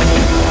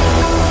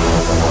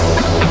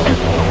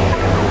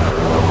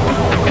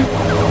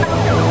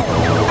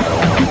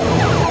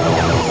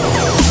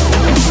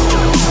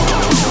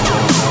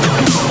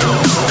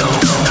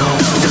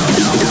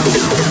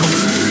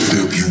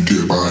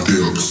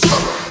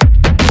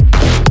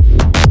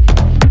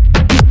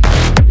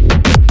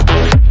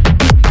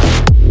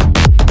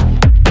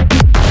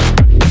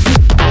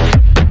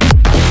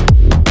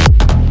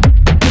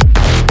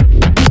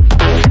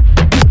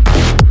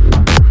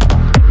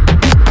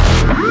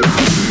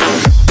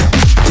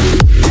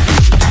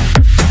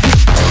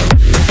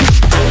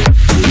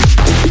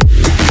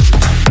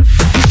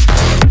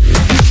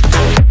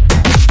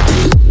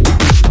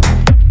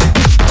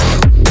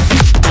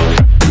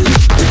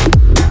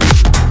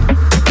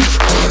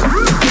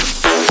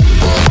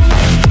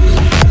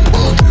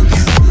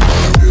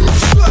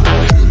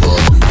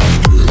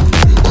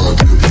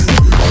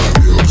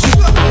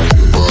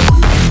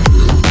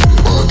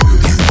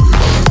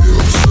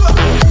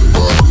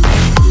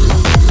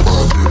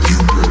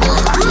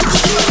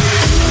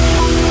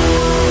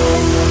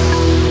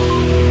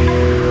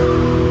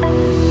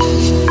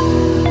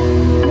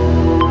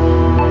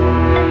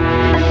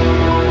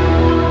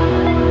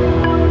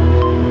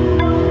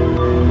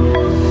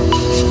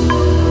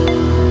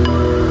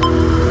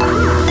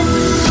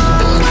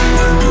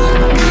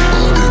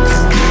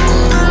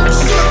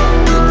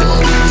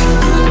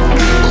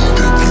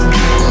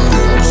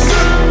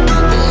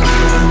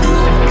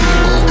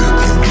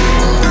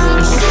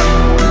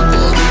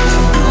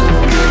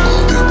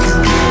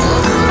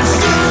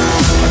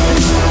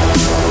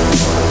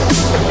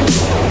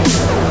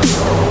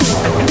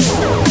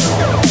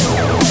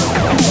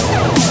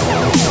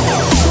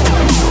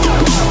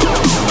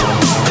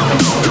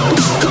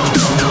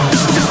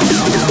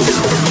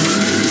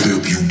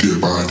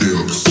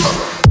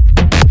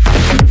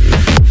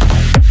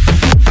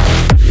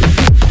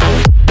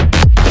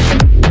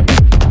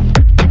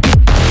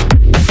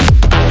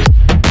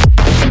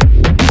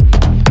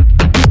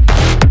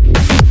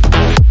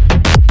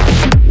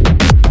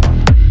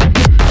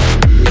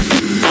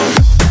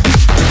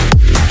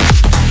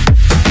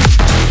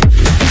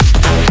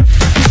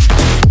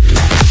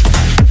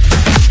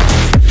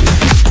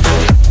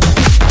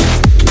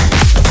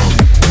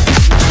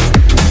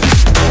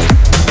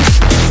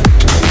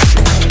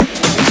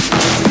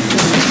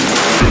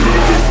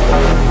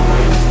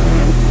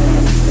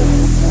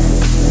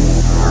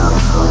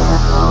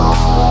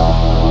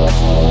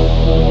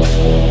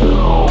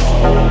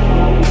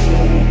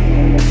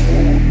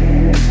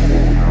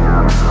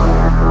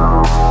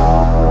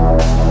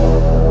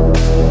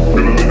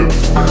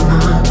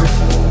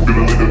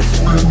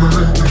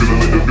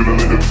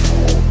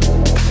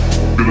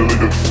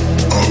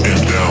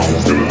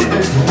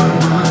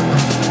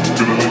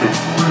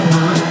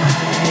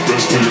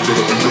 you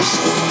gotta undress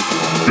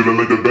it. Feeling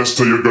like the best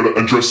till you gotta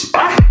undress it.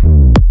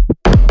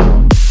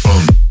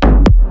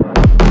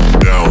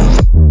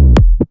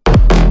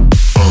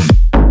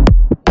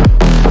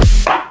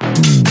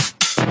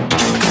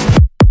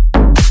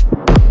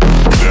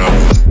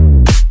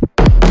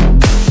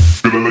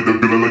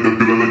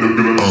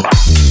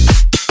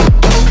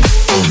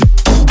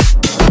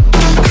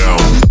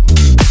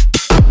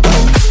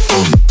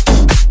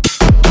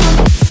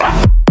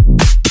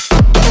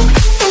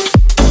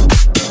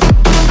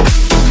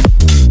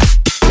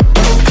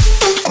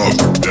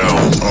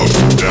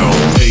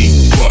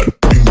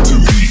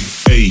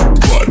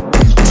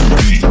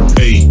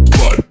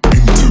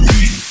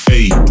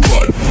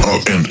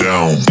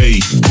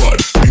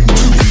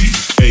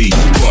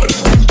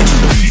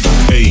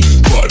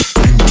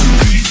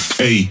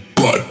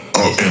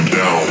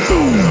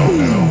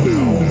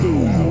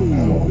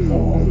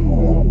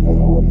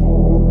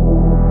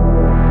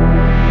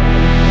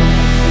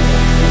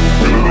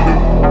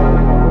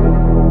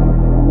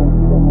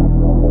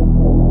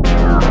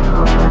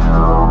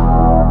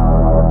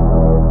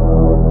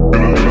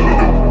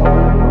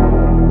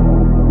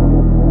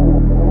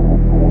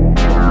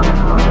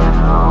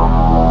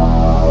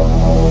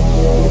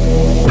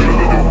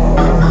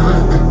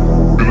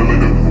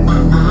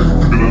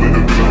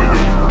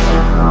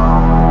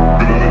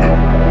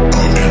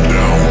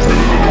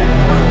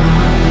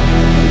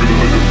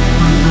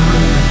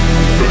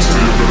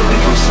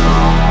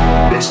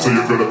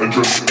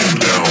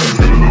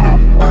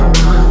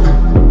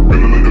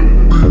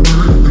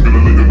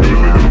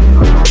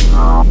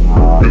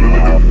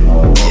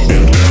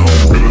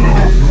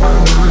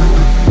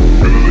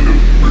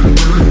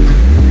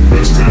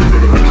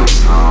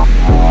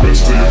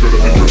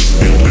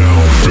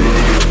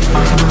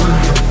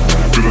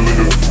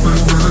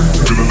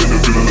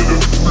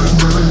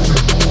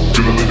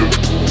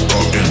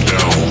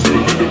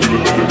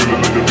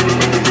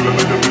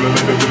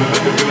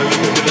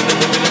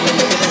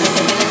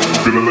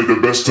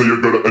 Till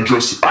you gotta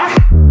undress it.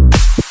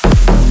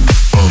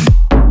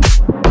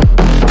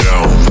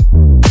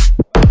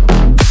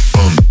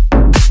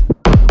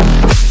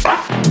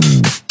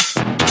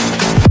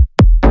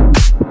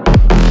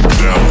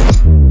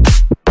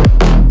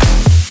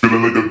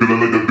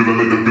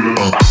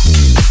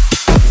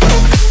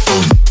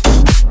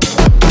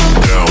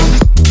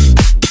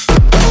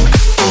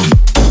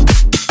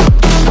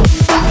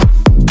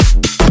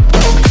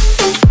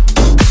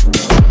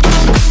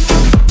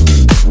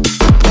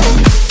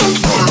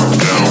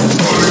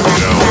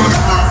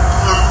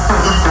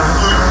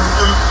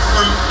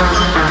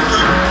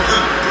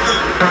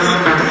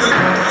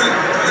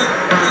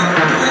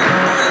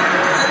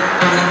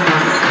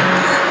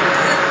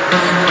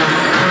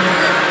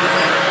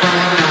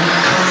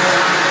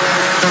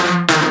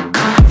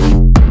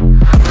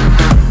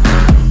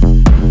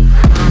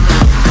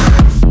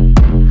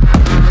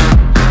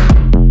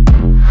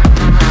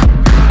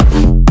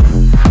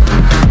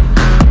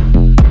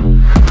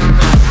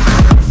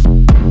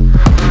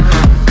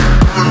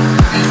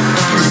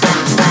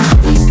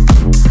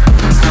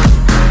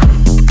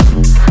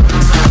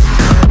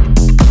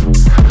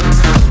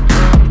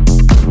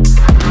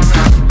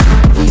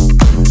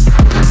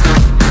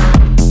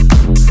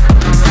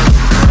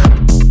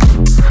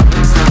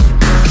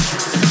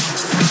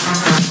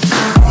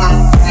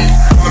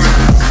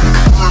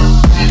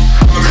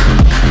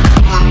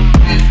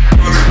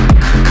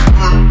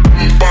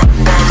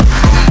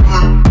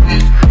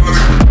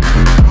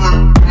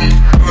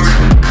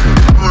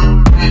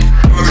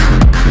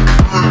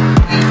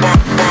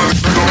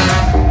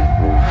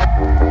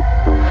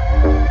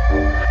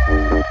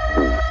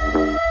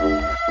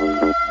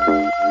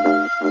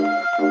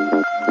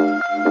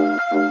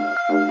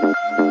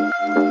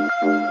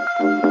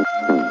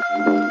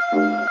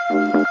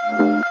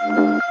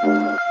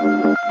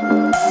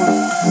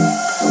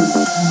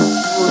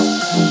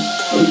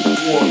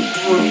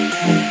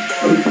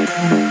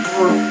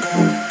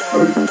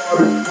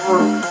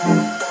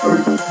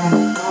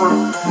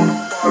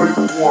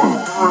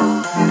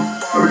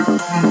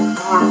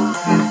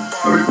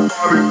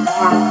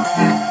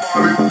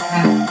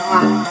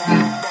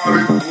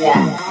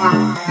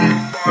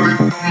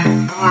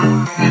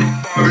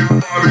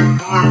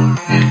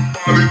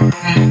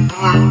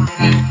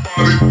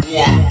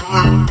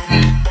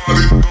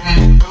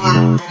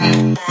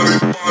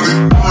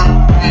 One.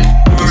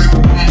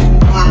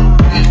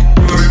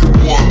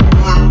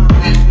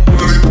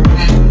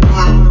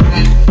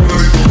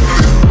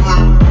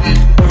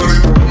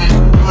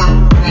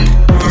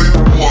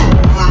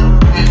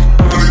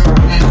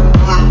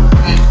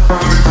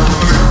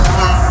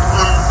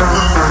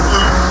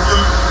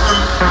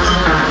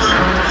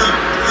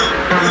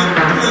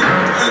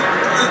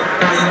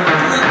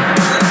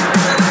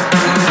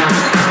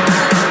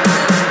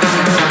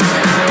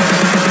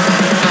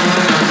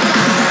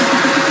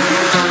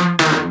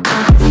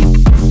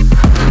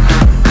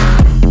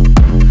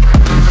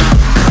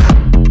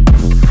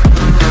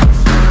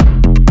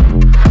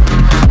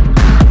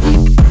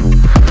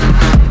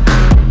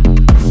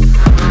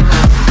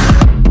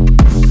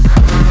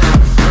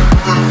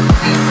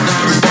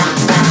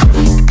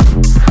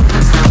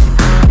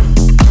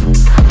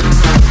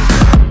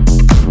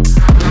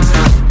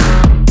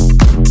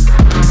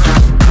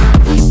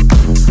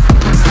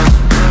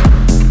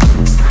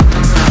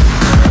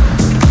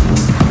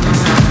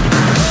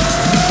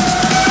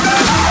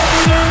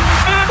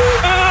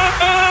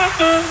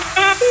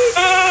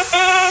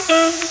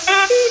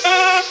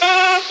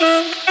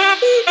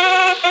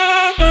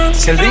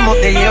 Si el ritmo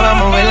te lleva a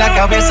mover la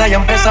cabeza, ya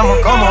empezamos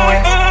como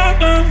es.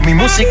 Mi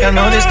música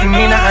no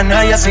discrimina a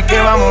nadie, así que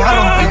vamos a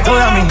romper.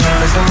 Toda mi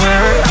gente se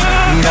mueve.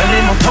 Mira el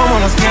ritmo como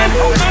nos tiene.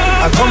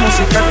 Hago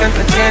música que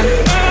entretiene.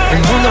 El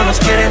mundo nos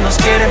quiere,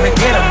 me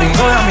quiere a mí.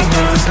 Toda mi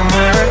gente se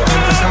mueve,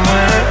 gente se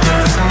mueve,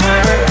 gente se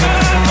mueve,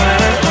 gente se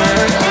mueve,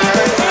 mueve,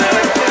 mueve.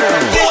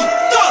 1,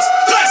 2,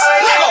 3,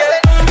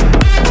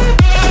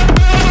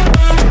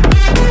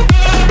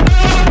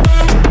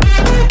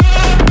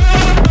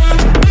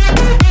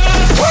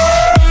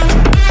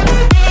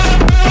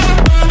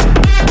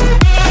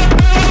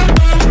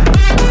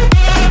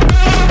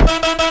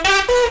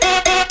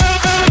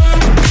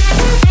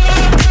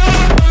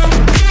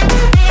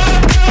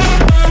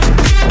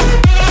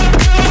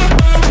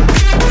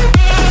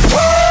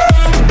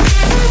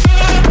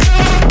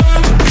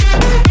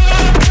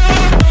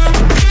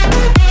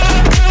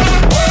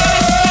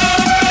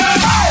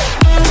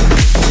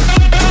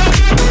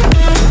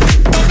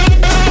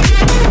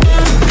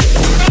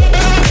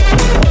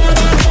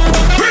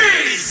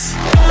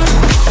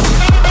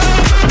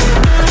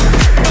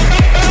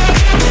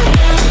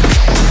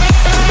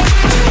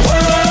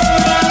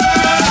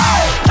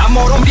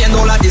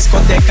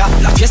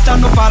 La fiesta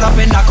no para,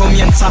 apenas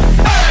comienza.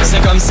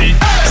 C'est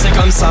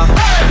comme ça,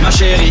 ma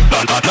chérie. Bla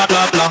bla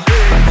bla bla.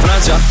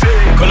 Francia,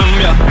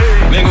 Colombia,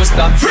 me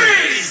gusta.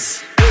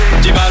 Freeze.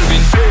 J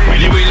Balvin,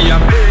 Willy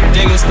William,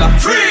 te gusta.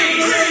 Freeze.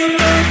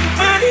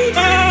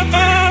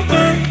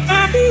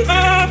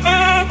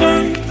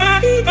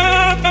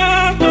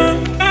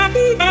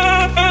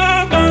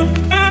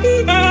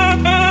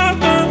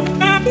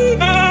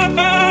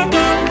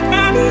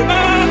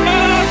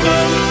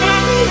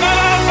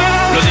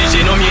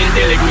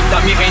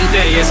 Mi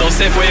gente y eso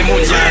se fue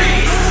muy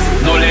bien.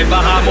 No le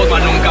bajamos,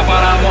 mas nunca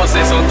paramos.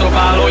 Es otro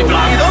palo y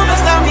blanco. ¿Y dónde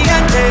está mi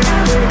gente?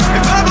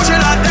 Esta noche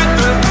la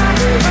tengo.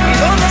 ¿Y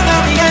dónde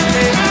está mi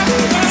gente?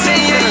 Sí,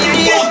 yeah, yeah,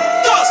 yeah. 1,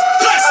 2,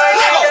 3,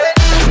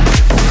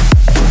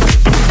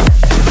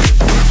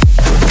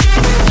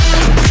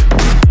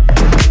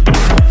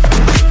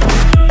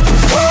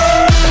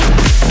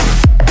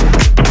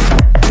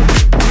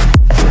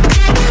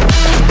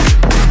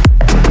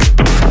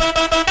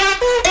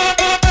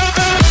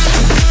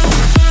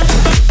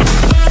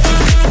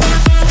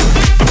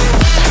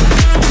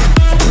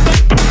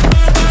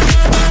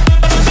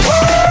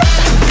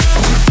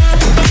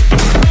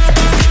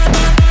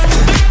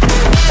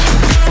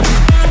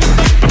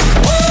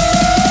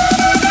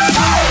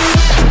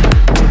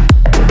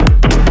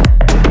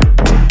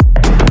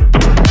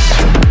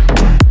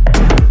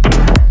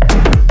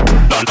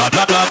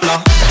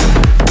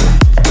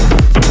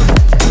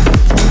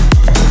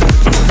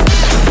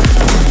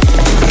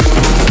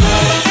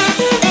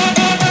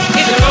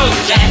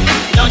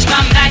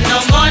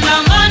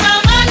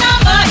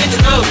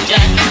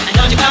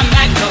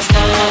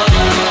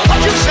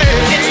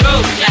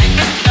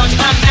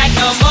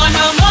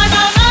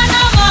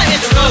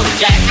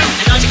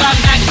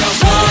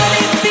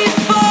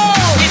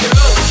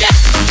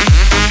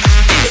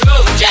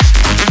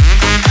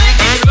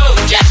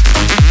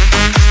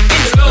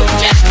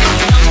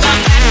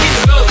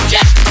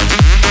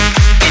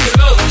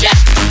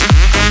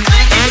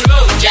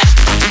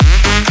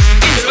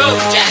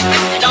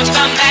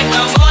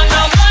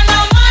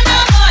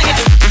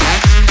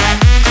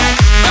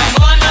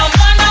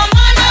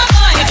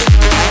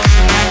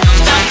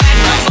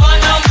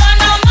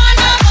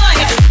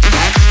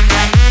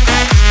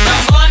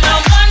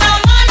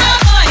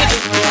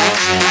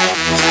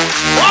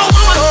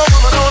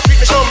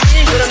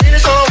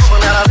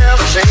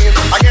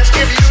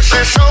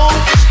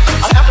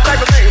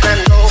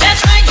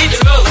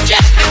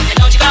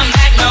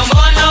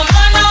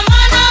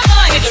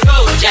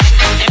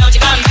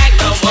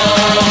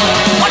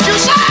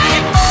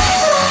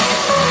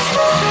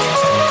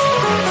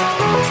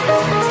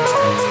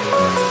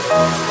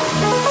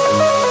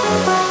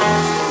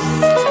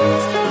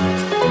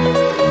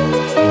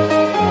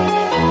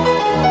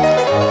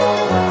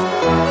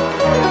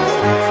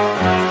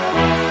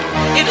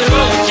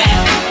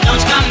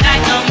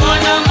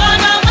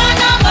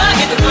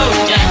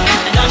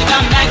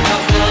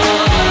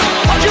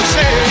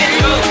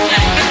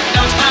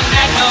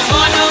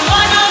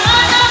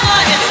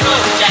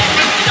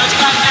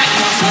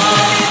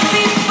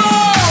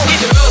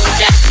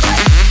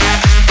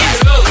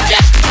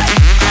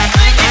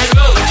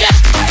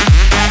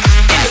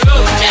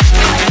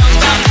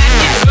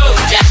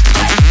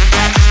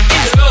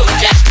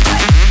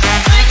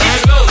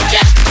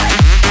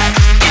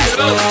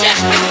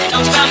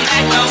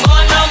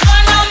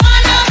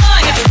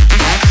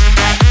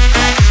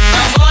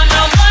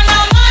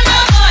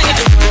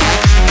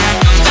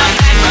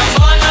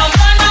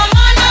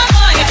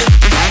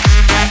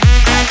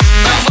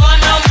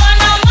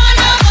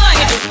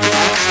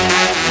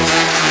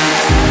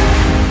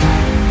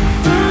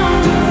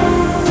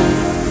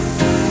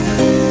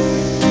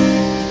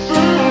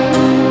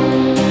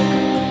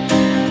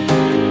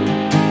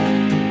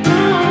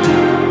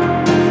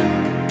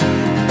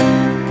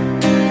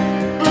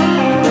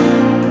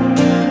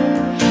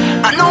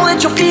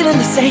 you're feeling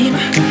the same.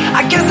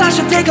 I guess I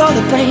should take all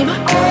the blame.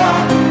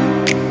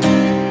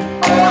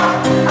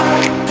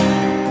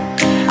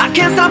 I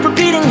can't stop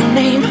repeating your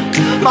name.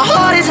 My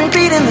heart isn't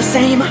beating the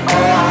same.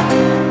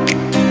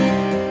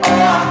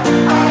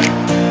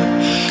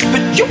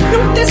 But you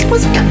knew this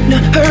was gonna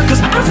hurt,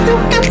 'cause I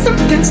still got some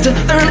things to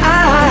learn.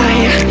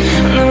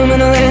 I'm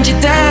gonna let you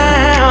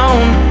down.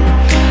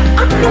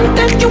 I know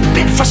that you've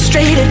been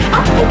frustrated.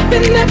 I'm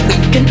hoping that we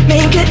can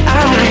make it. I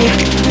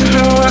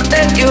don't wanna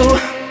let you,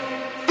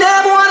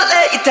 never wanna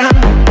let you down.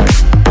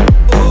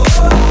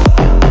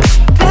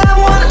 Never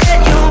wanna let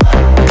you,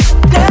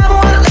 never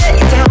wanna let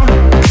you down.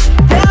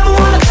 Never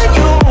wanna let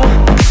you,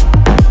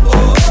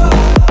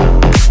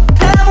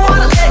 never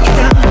wanna let you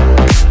down.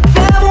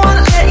 Never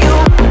wanna let you,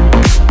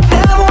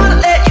 never wanna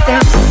let you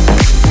down.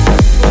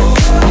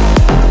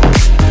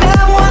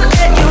 Never wanna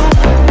let you,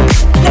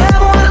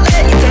 never wanna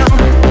let you down.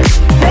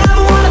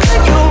 Never wanna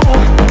let you,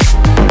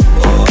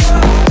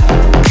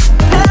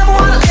 never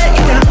wanna let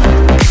you down.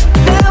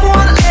 Never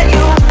wanna let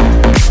you,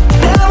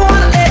 never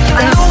wanna let you down.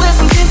 I know there's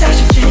some things I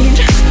should change.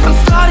 I'm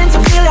starting to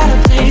feel out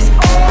of place.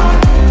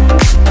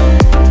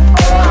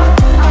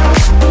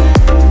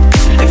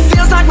 It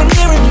feels like we're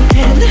nearing the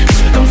end.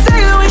 Don't say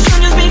that we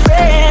should just be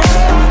friends.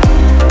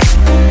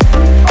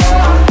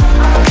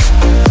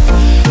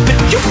 But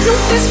you knew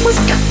this was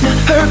gonna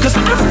hurt, 'cause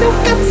I still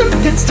got some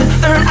things to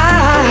learn.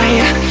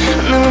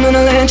 I'm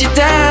gonna let you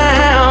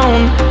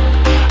down.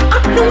 I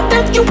know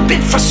that you've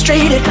been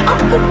frustrated.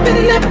 I'm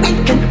hoping that we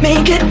can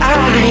make it. I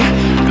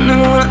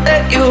never wanna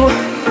let you,